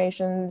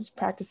affirmations,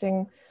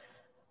 practicing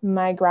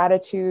my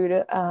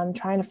gratitude,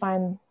 trying to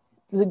find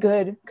the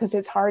good, because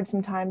it's hard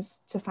sometimes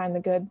to find the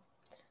good.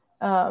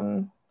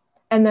 And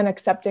then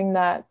accepting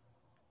that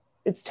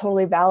it's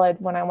totally valid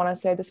when I want to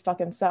say this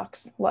fucking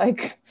sucks.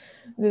 Like,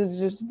 this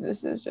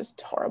is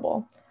just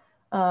horrible.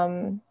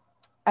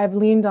 I've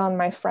leaned on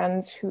my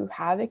friends who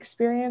have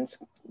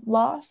experienced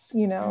loss,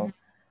 you know.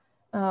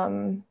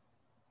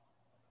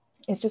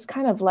 It's just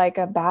kind of like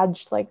a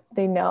badge, like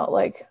they know,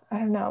 like, I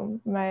don't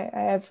know, I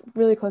have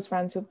really close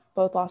friends who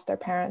both lost their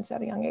parents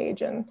at a young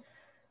age, and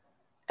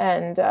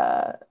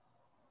yeah,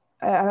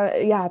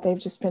 they've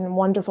just been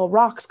wonderful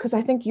rocks. Because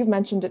I think you've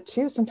mentioned it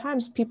too.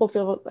 Sometimes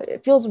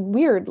it feels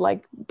weird,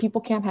 like people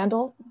can't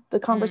handle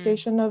the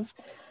conversation of,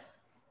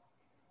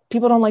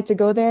 people don't like to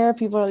go there.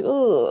 People are like,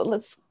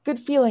 oh, good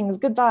feelings,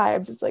 good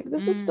vibes. It's like,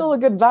 this is still a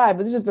good vibe,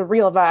 but it's just a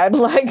real vibe.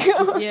 Like,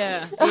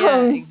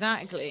 yeah,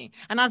 exactly.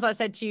 And as I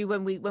said to you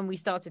when we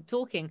started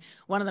talking,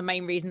 one of the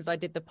main reasons I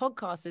did the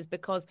podcast is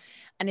because,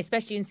 and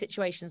especially in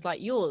situations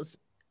like yours,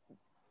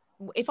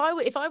 if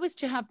I was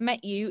to have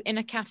met you in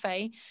a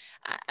cafe,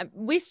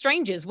 we're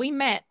strangers, we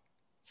met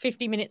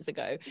 50 minutes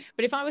ago,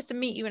 but if I was to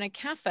meet you in a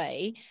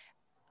cafe,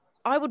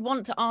 I would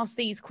want to ask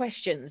these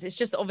questions. It's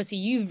just obviously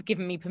you've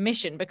given me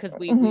permission because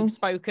we've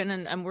spoken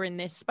and we're in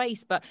this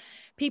space, but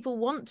people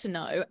want to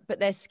know, but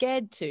they're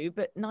scared to.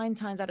 But 9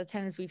 times out of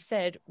 10, as we've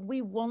said,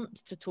 we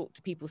want to talk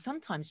to people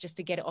sometimes just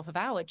to get it off of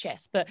our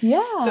chest. But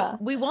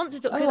we want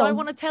to talk because I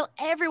want to tell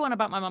everyone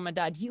about my mum and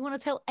dad. You want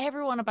to tell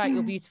everyone about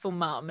your beautiful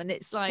mum. And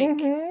it's like,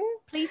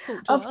 please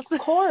talk to us. Of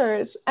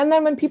course. And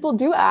then when people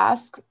do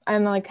ask,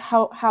 and like,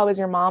 how is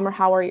your mom, or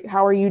how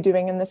are you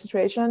doing in this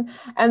situation?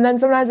 And then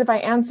sometimes if I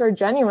answer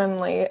genuinely,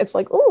 it's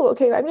like, oh,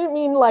 okay, I didn't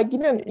mean, like, you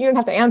didn't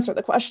have to answer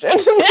the question.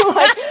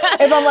 Like,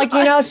 if I'm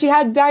like, she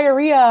had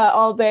diarrhea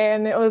all day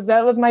and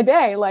that was my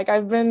day. Like,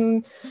 I've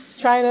been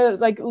trying to,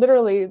 like,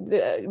 literally,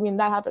 I mean,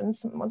 that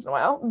happens once in a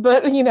while,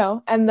 but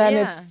and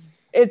then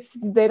it's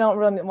they don't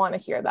really want to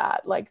hear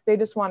that. Like, they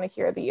just want to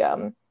hear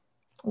the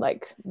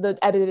like the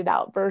edited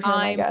out version,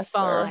 I guess.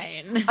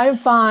 Fine. I'm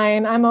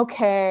fine. I'm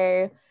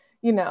okay.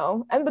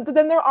 But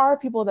then there are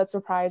people that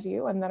surprise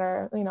you and that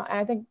are, and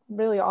I think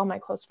really all my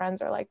close friends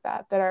are like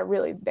that are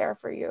really there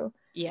for you.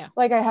 Yeah.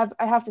 Like I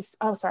have to,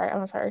 I'm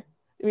sorry.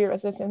 Were you going to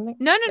say something?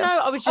 No.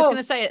 I was just going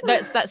to say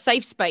that's that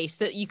safe space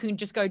that you can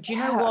just go, do you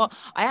know what?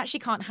 I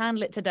actually can't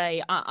handle it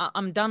today.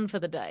 I'm done for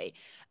the day.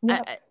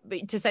 But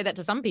to say that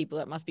to some people,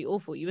 that must be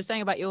awful. You were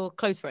saying about your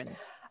close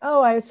friends.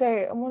 Oh, I would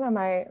say one of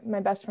my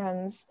best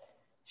friends,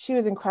 she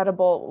was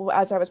incredible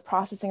as I was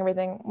processing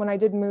everything. When I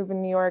did move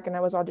in New York and I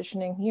was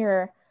auditioning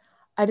here,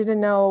 I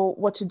didn't know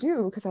what to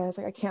do because I was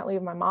like, I can't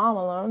leave my mom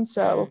alone.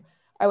 So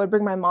I would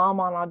bring my mom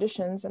on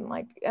auditions, and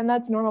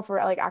that's normal for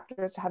like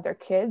actors to have their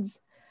kids.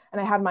 And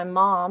I had my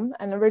mom,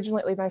 and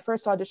originally, like, my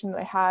first audition that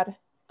I had,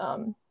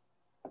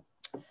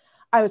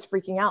 I was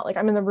freaking out. Like,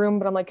 I'm in the room,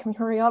 but I'm like, can we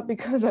hurry up?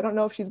 Because I don't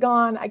know if she's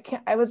gone.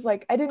 I was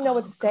like, I didn't know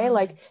what to say. God.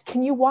 Like,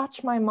 can you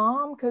watch my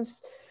mom?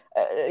 Because,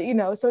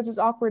 so it's this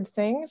awkward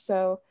thing.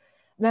 So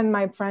then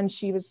my friend,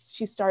 she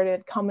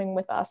started coming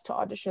with us to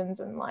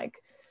auditions and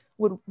like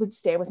would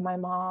stay with my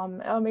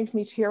mom. It makes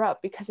me tear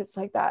up because it's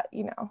like that,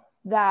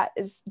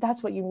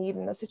 that's what you need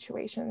in those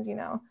situations,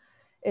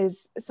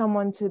 is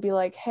someone to be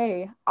like,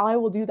 hey, I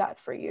will do that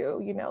for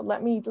you.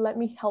 Let me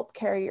help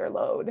carry your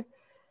load.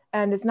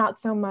 And it's not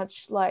so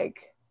much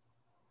like,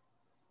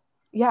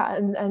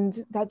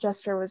 and that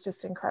gesture was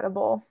just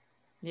incredible.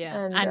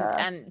 Yeah.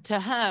 And to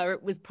her,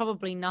 it was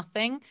probably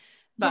nothing,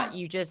 but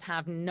you just they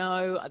have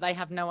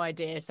no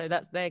idea. So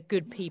they're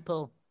good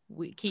people.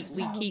 We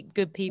keep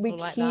good people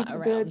like that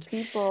around. Good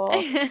people.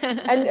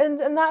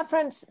 and that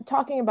friend,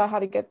 talking about how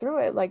to get through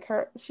it, like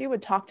she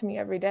would talk to me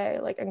every day,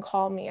 like, and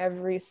call me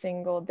every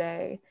single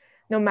day,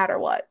 no matter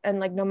what. And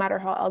like, no matter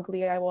how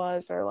ugly I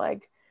was, or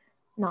like,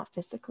 not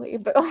physically,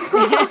 but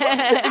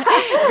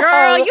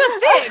girl, you're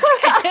thick.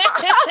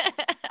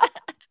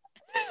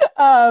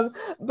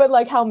 But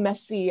like how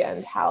messy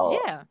and how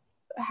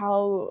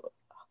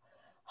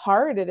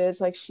hard it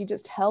is. Like, she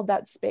just held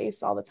that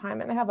space all the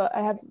time. And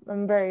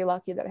I'm very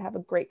lucky that I have a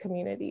great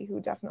community who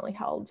definitely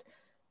held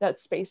that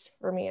space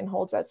for me and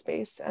holds that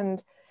space.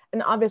 And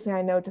obviously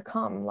I know to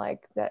come,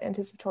 like, that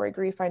anticipatory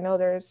grief, I know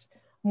there's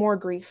more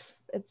grief.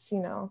 It's,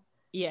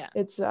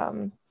 it's,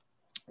 and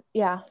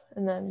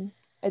then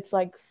it's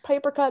like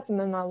paper cuts, and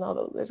then I'll know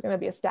that there's going to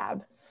be a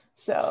stab.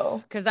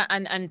 So, because that,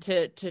 and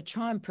to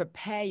try and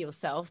prepare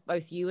yourself,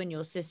 both you and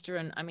your sister,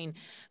 and I mean,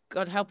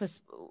 God help us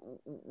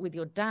with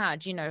your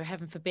dad,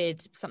 heaven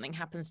forbid something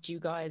happens to you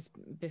guys,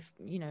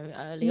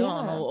 early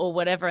on or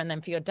whatever. And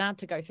then for your dad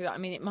to go through that, I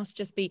mean, it must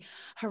just be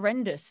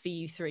horrendous for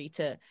you three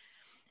to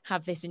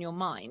have this in your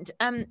mind.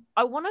 I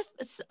want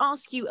to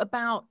ask you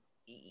about,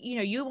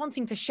 you're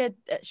wanting to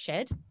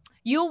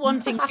you're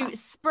wanting to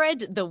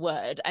spread the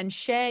word and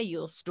share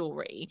your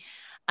story.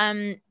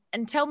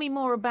 And tell me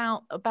more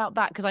about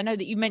that, because I know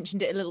that you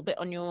mentioned it a little bit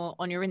on your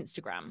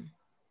Instagram.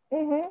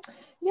 Mm-hmm.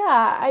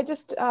 Yeah, I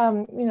just,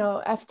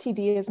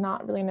 FTD is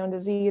not really a known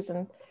disease,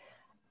 and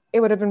it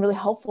would have been really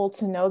helpful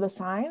to know the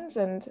signs,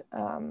 and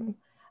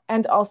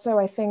also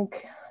I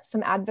think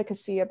some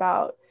advocacy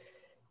about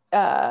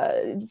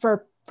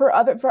for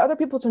other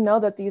people to know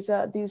that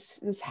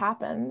this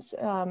happens.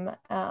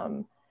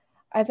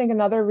 I think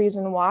another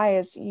reason why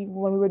is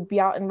when we would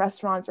be out in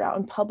restaurants or out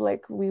in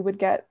public, we would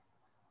get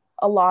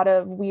a lot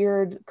of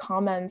weird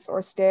comments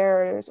or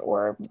stares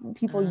or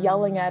people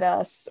yelling at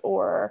us,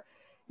 or,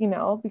 you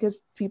know, because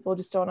people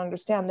just don't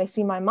understand. They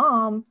see my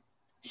mom,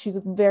 she's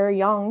very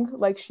young,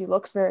 like she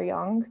looks very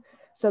young,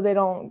 so they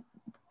don't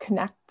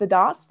connect the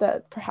dots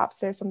that perhaps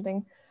there's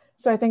something.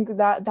 So I think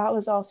that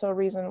was also a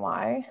reason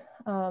why,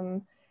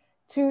 to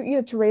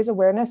raise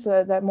awareness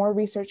so that more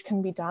research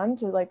can be done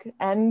to like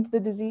end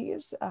the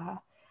disease.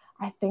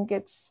 I think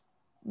it's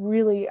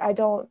really, I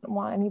don't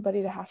want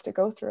anybody to have to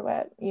go through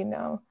it, you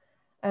know,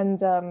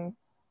 and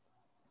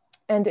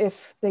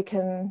if they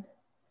can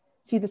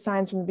see the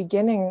signs from the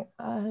beginning,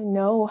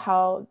 know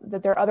how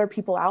that there are other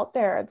people out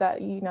there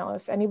that, you know,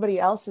 if anybody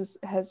else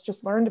has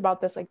just learned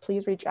about this, like,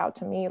 please reach out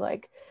to me.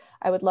 Like,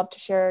 I would love to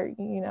share,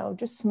 you know,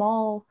 just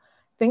small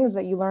things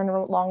that you learn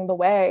along the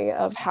way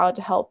of how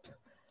to help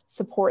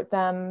support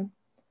them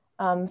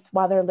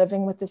while they're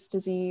living with this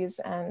disease,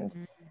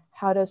 and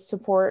how to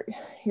support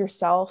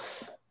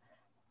yourself.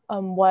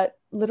 What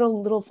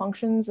little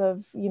functions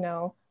of, you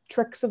know,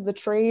 tricks of the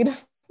trade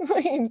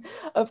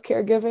of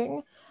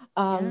caregiving.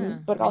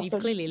 But also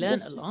you've clearly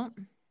learned a lot.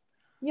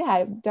 Yeah,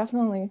 I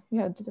definitely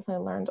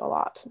learned a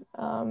lot.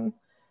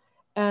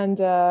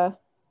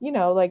 You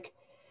know, like,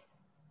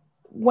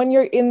 when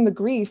you're in the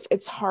grief,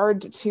 it's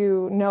hard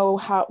to know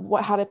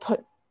how to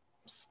put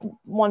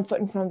one foot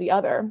in front of the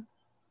other.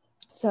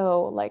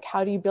 So, like,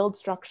 how do you build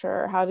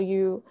structure? How do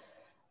you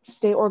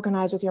stay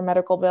organized with your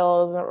medical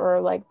bills,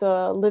 or like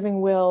the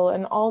living will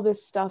and all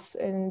this stuff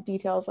in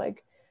details?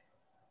 Like,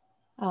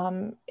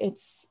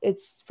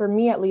 it's for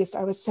me, at least,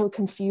 I was so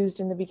confused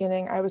in the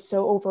beginning. I was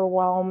so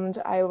overwhelmed.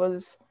 I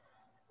was,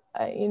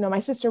 you know, my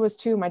sister was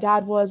too, my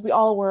dad was, we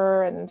all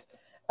were. And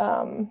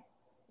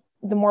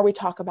the more we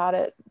talk about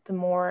it, the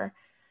more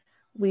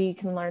we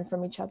can learn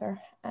from each other.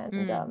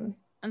 And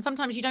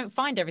sometimes you don't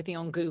find everything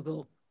on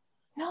Google.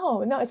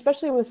 No,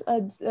 especially with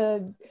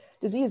a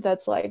disease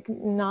that's like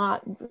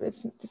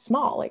it's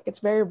small, like it's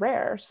very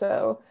rare.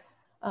 So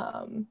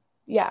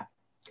yeah.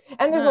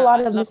 And there's a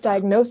lot of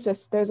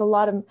misdiagnosis. There's a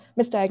lot of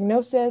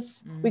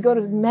misdiagnosis. We go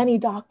to many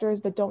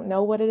doctors that don't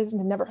know what it is and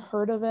have never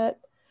heard of it.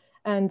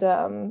 And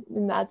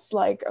that's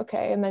like,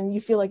 okay. And then you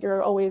feel like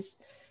you're always,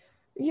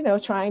 you know,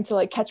 trying to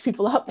like catch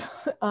people up.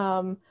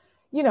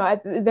 You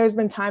know, there's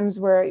been times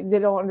where they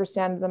don't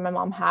understand that my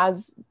mom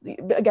has,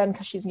 again,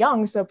 because she's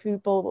young. So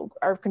people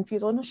are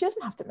confused. Oh, no, she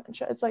doesn't have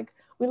dementia. It's like,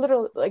 we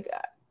literally, like,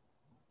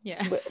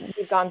 yeah,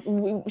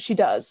 she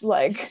does,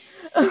 like.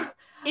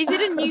 Is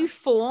it a new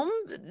form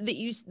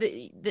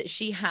that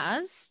she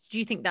has? Do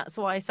you think that's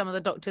why some of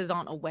the doctors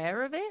aren't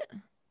aware of it?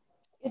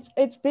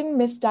 It's been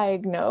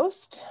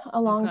misdiagnosed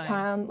a long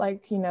time,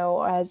 like, you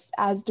know, as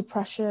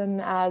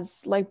depression,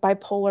 as like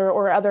bipolar,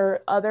 or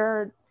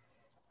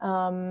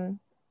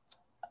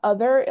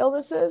other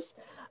illnesses.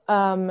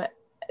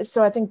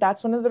 So I think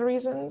that's one of the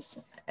reasons.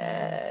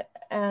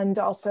 And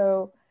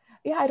also,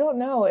 yeah, I don't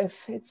know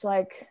if it's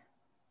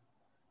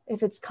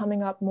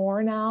coming up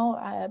more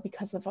now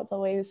because of the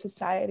way the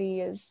society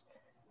is.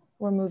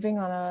 We're moving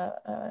on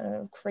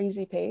a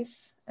crazy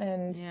pace,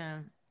 and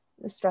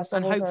the stress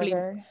levels are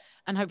very...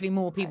 And hopefully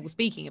more people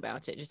speaking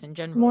about it, just in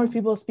general. More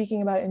people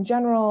speaking about it in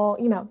general,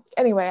 you know.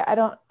 Anyway, I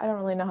don't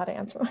really know how to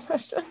answer my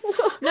question.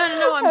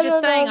 No, I'm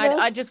just saying,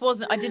 I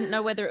didn't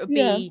know whether it would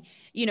be,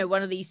 you know,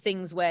 one of these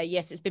things where,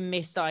 yes, it's been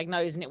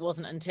misdiagnosed, and it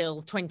wasn't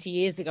until 20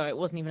 years ago, it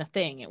wasn't even a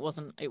thing. It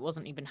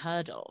wasn't even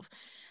heard of.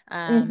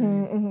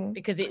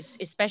 Because it's,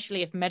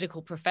 especially if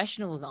medical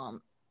professionals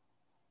aren't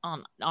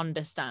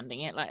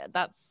understanding it, like,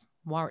 that's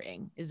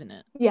worrying, isn't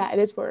it? Yeah, it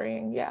is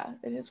worrying. Yeah,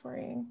 it is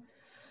worrying.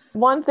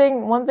 One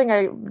thing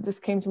I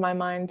just came to my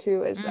mind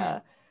too is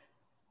the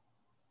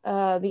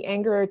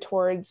anger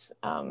towards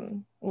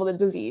the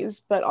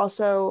disease, but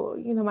also,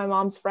 you know, my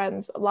mom's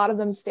friends, a lot of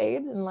them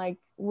stayed and like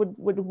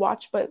would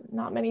watch, but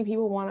not many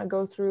people want to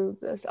go through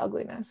this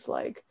ugliness,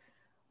 like,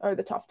 or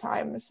the tough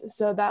times.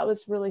 So that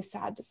was really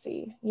sad to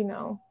see, you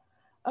know.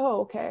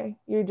 Oh, okay,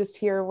 you're just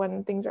here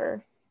when things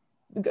are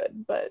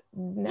good, but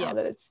now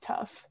that it's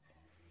tough.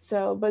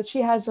 So, but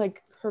she has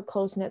like her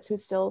close knits who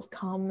still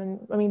come,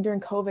 and I mean,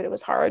 during COVID it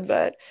was hard,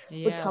 but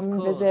would come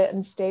and visit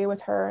and stay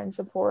with her and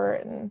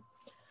support. And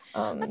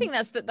I think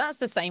that's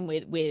the same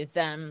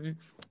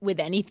with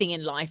anything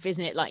in life,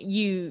 isn't it? Like,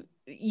 you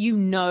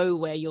know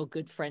where your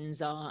good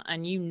friends are,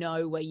 and you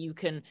know where you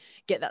can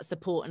get that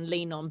support and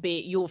lean on, be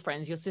it your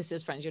friends, your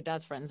sister's friends, your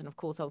dad's friends, and of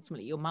course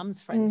ultimately your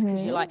mum's friends,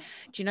 because you're like,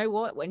 do you know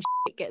what, when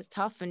it gets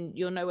tough and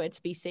you're nowhere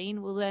to be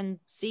seen, well then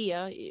see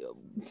ya.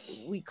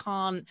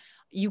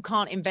 You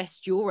can't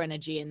invest your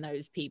energy in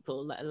those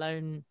people, let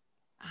alone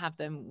have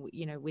them,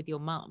 you know, with your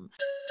mum.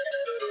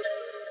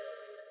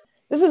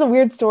 This is a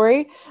weird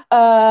story,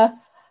 a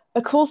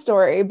cool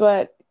story,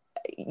 but,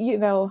 you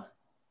know,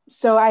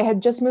 so I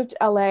had just moved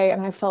to LA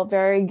and I felt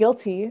very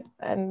guilty,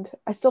 and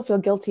I still feel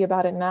guilty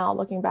about it now,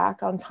 looking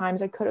back on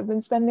times I could have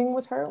been spending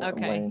with her.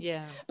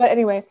 But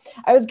anyway,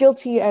 I was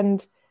guilty,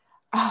 and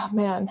oh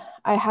man,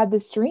 I had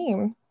this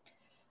dream,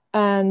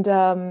 and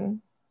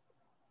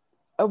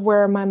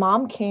where my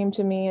mom came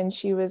to me, and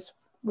we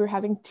were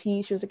having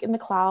tea. She was like in the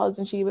clouds,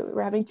 and we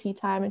were having tea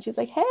time, and she's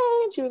like, hey,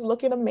 and she was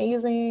looking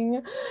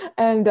amazing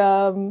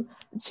and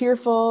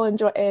cheerful and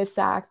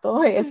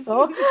exacto,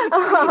 eso.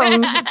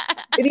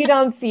 If you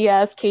don't see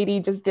us, Katie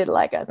just did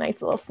like a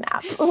nice little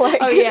snap. Like,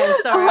 oh yeah,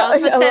 sorry, I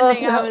was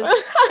pretending I was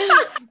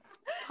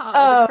part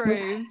of the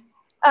crew.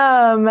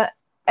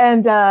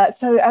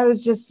 So I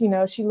was just,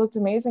 she looked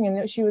amazing,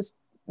 and she was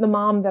the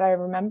mom that I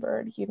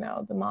remembered,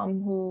 the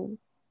mom who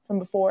from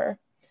before.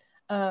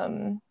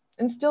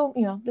 And still,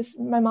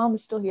 my mom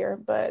is still here,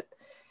 but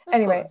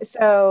anyway,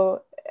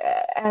 so,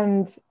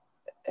 and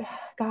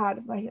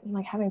God, I'm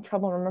like having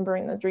trouble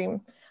remembering the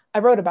dream. I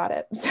wrote about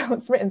it, so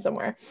it's written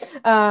somewhere.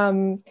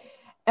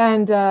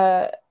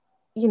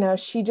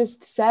 She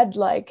just said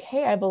like,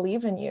 hey, I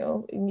believe in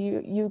you, and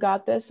you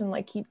got this, and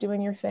like, keep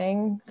doing your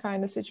thing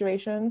kind of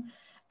situation,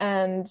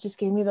 and just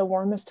gave me the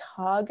warmest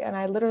hug. And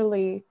I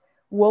literally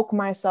woke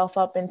myself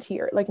up in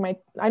tears. Like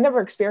I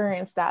never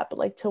experienced that, but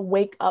like to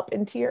wake up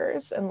in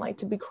tears and like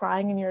to be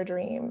crying in your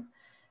dream.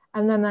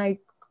 And then I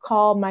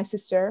called my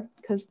sister,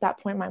 because at that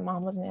point my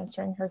mom wasn't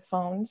answering her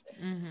phones.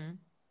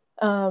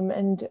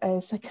 And I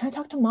was like, can I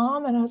talk to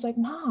mom? And I was like,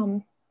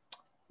 Mom,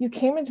 you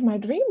came into my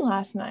dream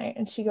last night.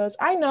 And she goes,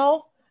 I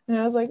know. And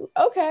I was like,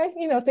 okay,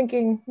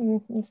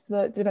 thinking it's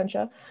the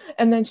dementia.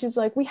 And then she's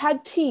like, we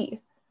had tea.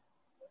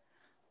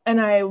 And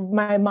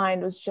my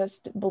mind was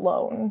just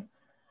blown.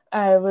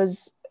 I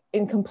was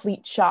in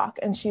complete shock.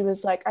 And she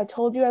was like, I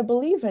told you I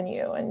believe in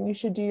you and you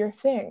should do your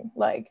thing.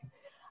 Like,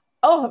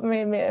 oh, it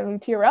made me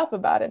tear up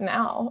about it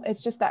now.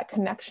 It's just that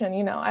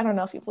connection, I don't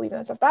know if you believe in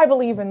that stuff, but I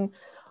believe in,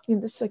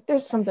 this, like,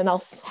 there's something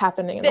else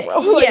happening in the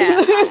world.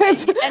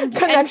 And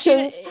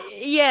connections.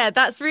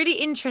 That's really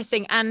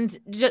interesting. And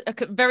just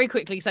very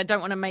quickly, because I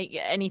don't want to make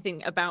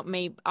anything about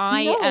me.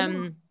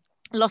 I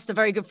lost a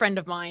very good friend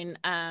of mine,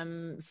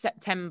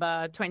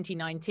 September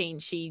 2019.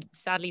 She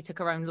sadly took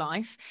her own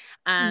life,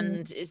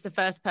 and it's the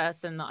first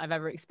person that I've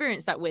ever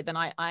experienced that with. And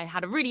I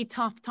had a really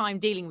tough time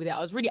dealing with it. I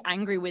was really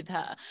angry with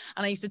her,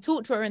 and I used to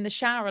talk to her in the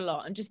shower a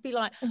lot and just be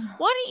like,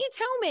 why don't you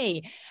tell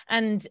me?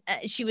 And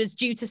she was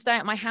due to stay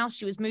at my house.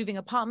 She was moving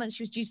apartments.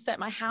 She was due to stay at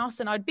my house,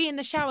 and I'd be in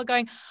the shower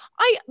going,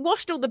 I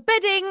washed all the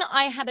bedding.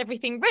 I had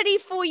everything ready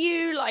for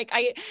you. Like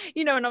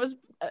and I was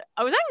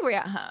angry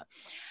at her.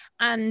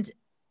 And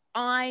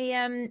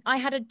I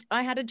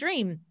had a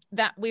dream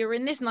that we were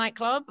in this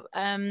nightclub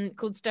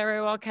called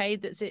Stereo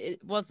Arcade. It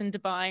was in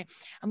Dubai,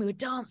 and we were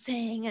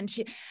dancing, and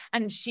she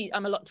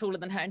I'm a lot taller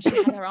than her, and she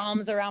had her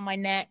arms around my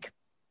neck,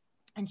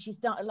 and she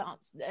started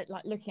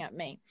like looking at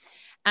me,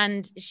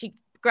 and she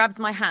grabs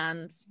my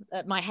hands,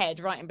 my head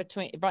right in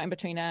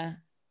between her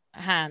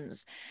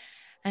hands,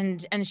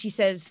 and she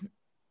says,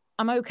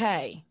 I'm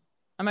okay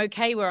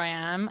where I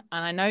am,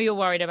 and I know you're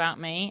worried about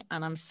me,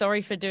 and I'm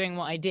sorry for doing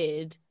what I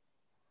did,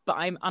 but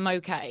I'm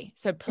okay.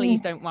 So please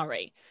don't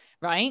worry.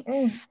 Right.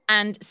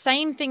 And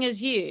same thing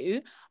as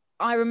you.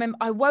 I remember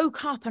I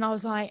woke up and I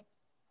was like,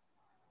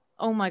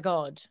 oh my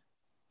God,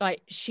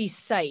 like, she's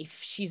safe.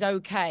 She's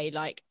okay.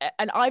 Like,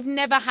 and I've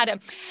never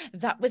had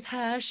that was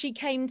her. She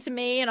came to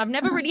me, and I've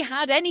never really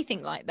had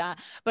anything like that,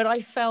 but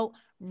I felt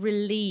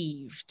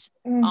relieved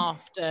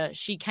after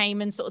she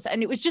came and sort of,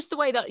 and it was just the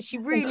way that she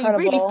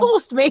really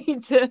forced me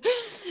to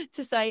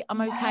say,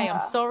 I'm okay.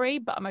 I'm sorry,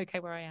 but I'm okay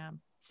where I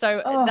am.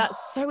 So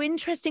that's so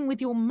interesting with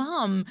your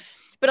mum,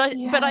 but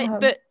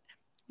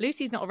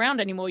Lucy's not around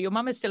anymore. Your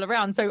mum is still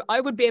around. So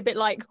I would be a bit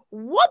like,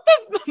 what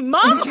the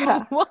mum?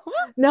 Yeah.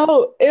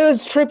 No, it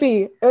was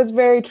trippy. It was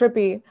very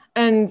trippy,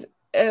 and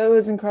it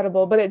was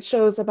incredible, but it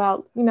shows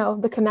about,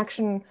 the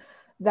connection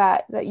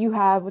that you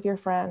have with your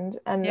friend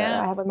and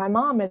that I have with my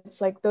mom.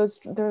 It's like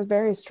they're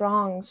very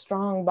strong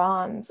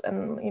bonds.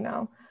 And,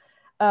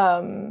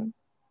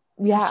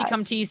 Has she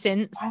come to you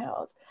since?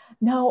 Wild.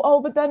 No.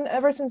 But then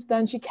ever since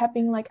then, she kept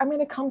being like, I'm going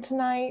to come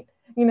tonight.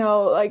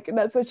 Like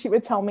that's what she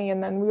would tell me.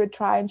 And then we would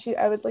try, and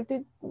I was like,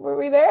 were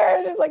we there?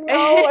 And she's like,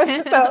 no.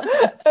 And so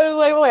I was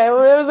like, wait, it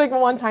was like a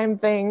one-time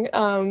thing.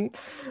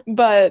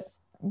 But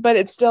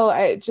it's still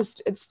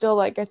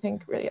like, I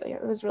think really,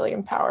 it was really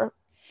empowering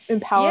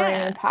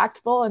and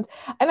impactful.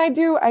 And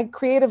I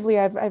creatively,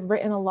 I've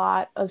written a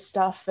lot of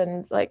stuff,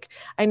 and like,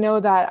 I know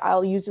that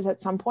I'll use it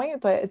at some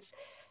point, but it's,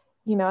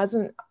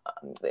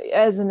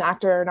 as an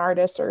actor or an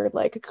artist or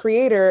like a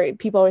creator,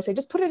 people always say,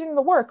 just put it in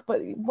the work.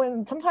 But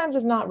when sometimes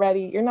it's not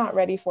ready, you're not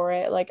ready for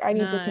it. Like I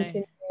need to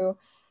continue,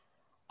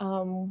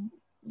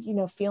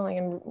 feeling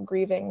and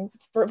grieving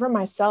for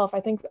myself. I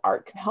think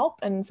art can help,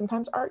 and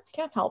sometimes art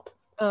can't help.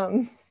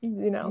 And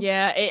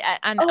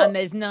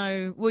there's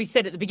no, we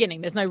said at the beginning,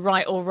 there's no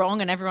right or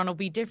wrong, and everyone will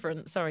be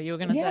different. Sorry, you were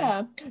going to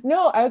say.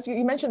 No,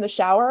 you mentioned the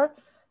shower.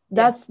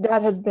 That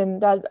has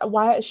been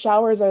why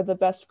showers are the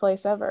best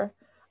place ever.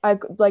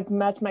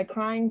 That's my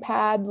crying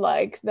pad.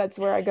 Like that's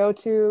where I go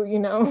to,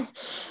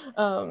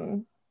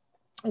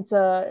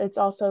 it's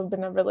also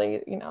been a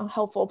really,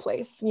 helpful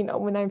place,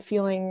 when I'm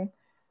feeling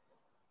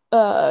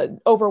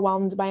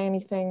overwhelmed by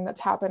anything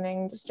that's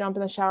happening, just jump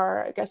in the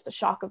shower. I guess the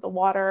shock of the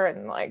water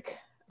and like,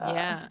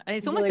 Yeah, and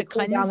it's almost really a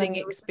cool down the cleansing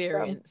nervous system.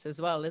 experience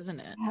as well, isn't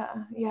it?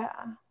 Yeah.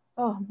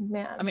 Oh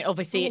man. I mean,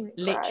 obviously, it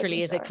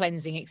literally is a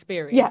cleansing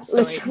experience. Yeah,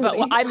 sorry, literally. but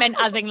what I meant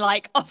as in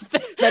like off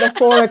the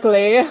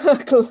metaphorically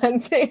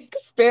cleansing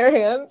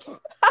experience.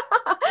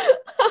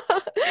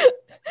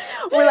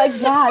 We're like,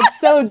 yeah, it's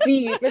so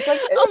deep. It's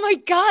like, oh my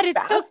God,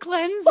 it's so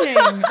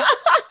cleansing.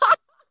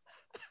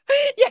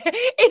 Yeah,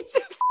 it's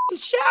a f***ing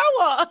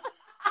shower.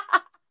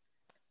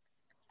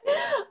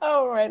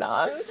 Oh, right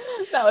on.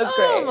 That was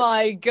great. Oh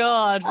my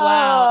God.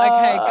 Wow.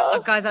 Okay,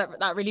 guys,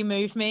 that really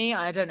moved me.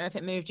 I don't know if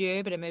it moved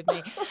you, but it moved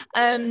me.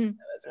 That was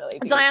really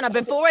deep. Diana,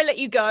 before I let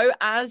you go,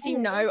 as you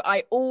know,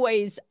 I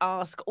always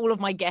ask all of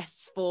my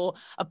guests for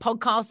a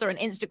podcast or an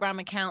Instagram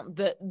account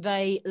that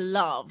they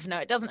love. Now,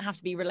 it doesn't have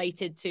to be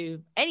related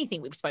to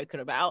anything we've spoken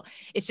about.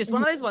 It's just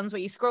one of those ones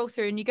where you scroll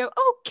through and you go,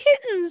 oh,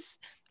 kittens,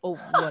 or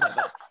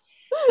whatever.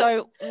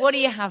 So what do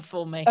you have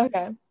for me?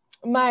 Okay.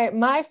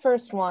 My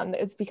first one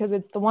is because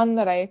it's the one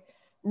that I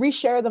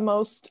reshare the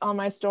most on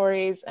my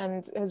stories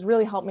and has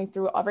really helped me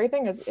through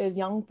everything is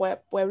Young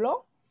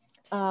Pueblo.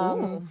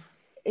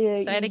 Say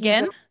it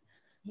again.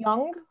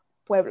 Young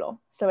Pueblo.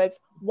 So it's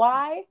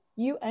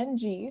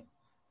YUNG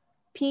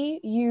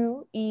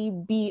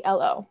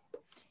PUEBLO.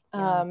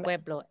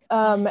 Pueblo.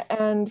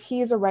 And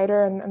he's a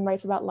writer and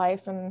writes about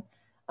life and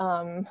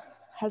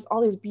has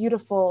all these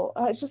beautiful,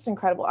 it's just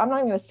incredible. I'm not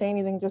even going to say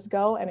anything, just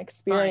go and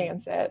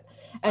experience it.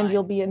 And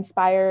you'll be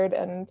inspired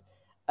and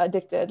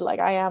addicted like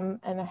I am.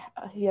 And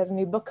he has a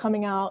new book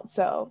coming out.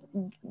 So.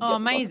 Oh,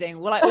 amazing.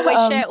 Well, I always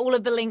share all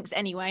of the links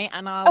anyway.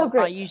 And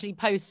I usually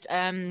post,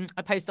 I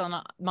post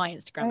on my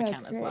Instagram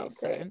account as well.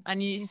 So,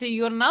 and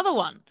you got another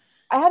one.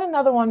 I had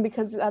another one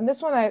because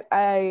this one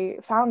I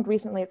found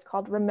recently. It's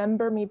called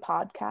Remember Me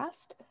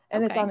Podcast.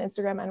 And it's on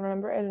Instagram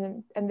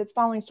and and it's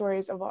following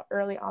stories of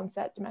early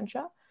onset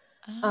dementia.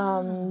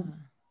 And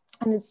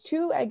it's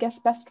two, I guess,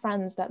 best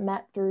friends that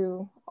met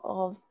through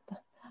all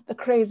the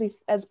crazy,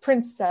 as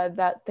Prince said,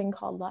 that thing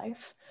called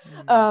life.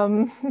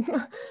 And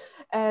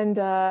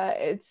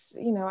it's,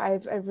 you know,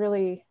 I've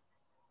really,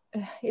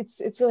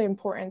 it's really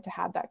important to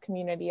have that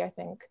community, I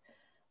think,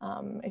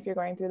 if you're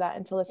going through that,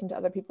 and to listen to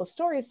other people's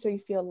stories so you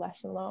feel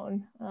less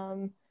alone.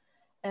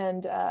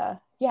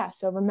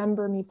 So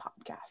Remember Me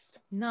Podcast.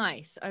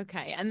 Nice.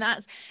 Okay. And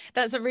that's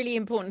a really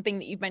important thing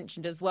that you've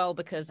mentioned as well,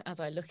 because as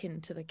I look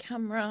into the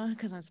camera,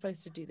 because I'm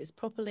supposed to do this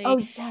properly,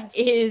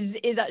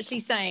 is actually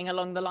saying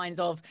along the lines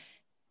of,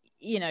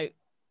 you know,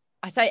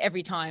 I say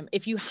every time,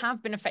 if you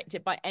have been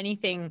affected by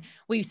anything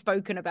we've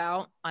spoken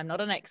about, I'm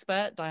not an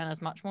expert.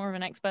 Diana's much more of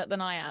an expert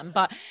than I am,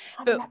 but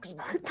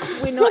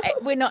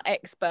we're not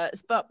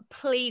experts. But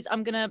please,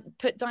 I'm gonna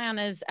put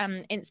Diana's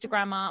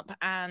Instagram up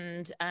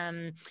and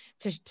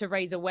to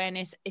raise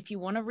awareness. If you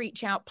want to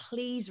reach out,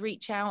 please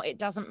reach out. It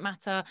doesn't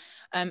matter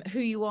who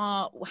you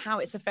are, how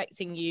it's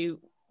affecting you.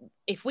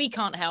 If we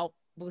can't help,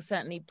 will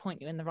certainly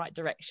point you in the right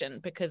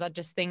direction, because I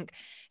just think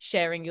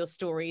sharing your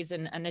stories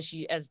and as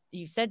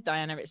you said,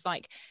 Diana, it's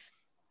like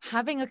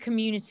having a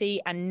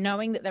community and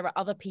knowing that there are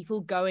other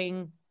people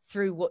going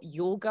through what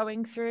you're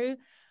going through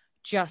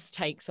just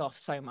takes off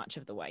so much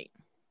of the weight.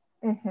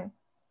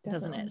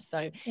 Doesn't it?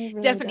 So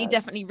really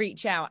definitely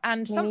reach out.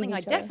 And something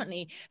I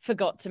definitely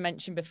forgot to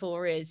mention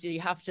before is you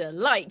have to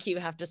like, you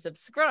have to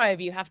subscribe,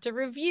 you have to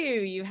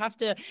review, you have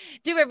to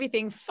do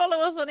everything. Follow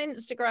us on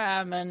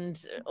Instagram and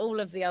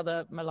all of the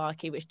other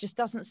malarkey, which just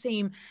doesn't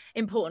seem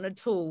important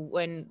at all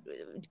when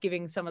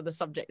giving some of the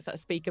subjects that I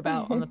speak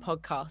about on the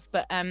podcast.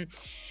 But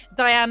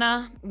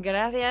Diana,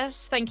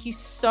 gracias. Thank you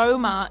so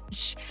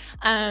much.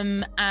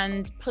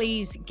 And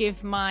please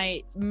give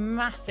my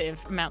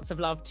massive amounts of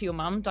love to your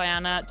mum,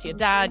 Diana, to your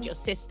dad, your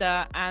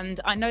sister, and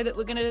I know that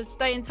we're going to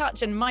stay in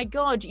touch. And my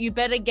God, you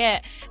better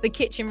get the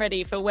kitchen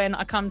ready for when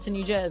I come to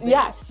New Jersey.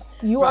 Yes,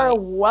 you are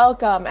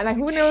welcome. And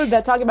who knew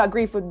that talking about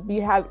grief would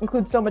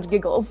include so much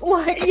giggles?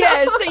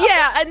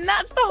 And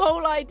that's the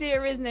whole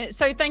idea, isn't it?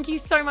 So thank you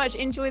so much.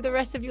 Enjoy the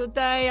rest of your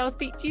day. I'll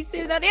speak to you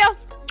soon.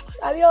 Adios.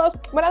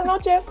 Buenas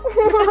noches.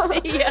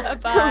 See ya.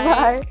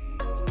 Bye. Bye.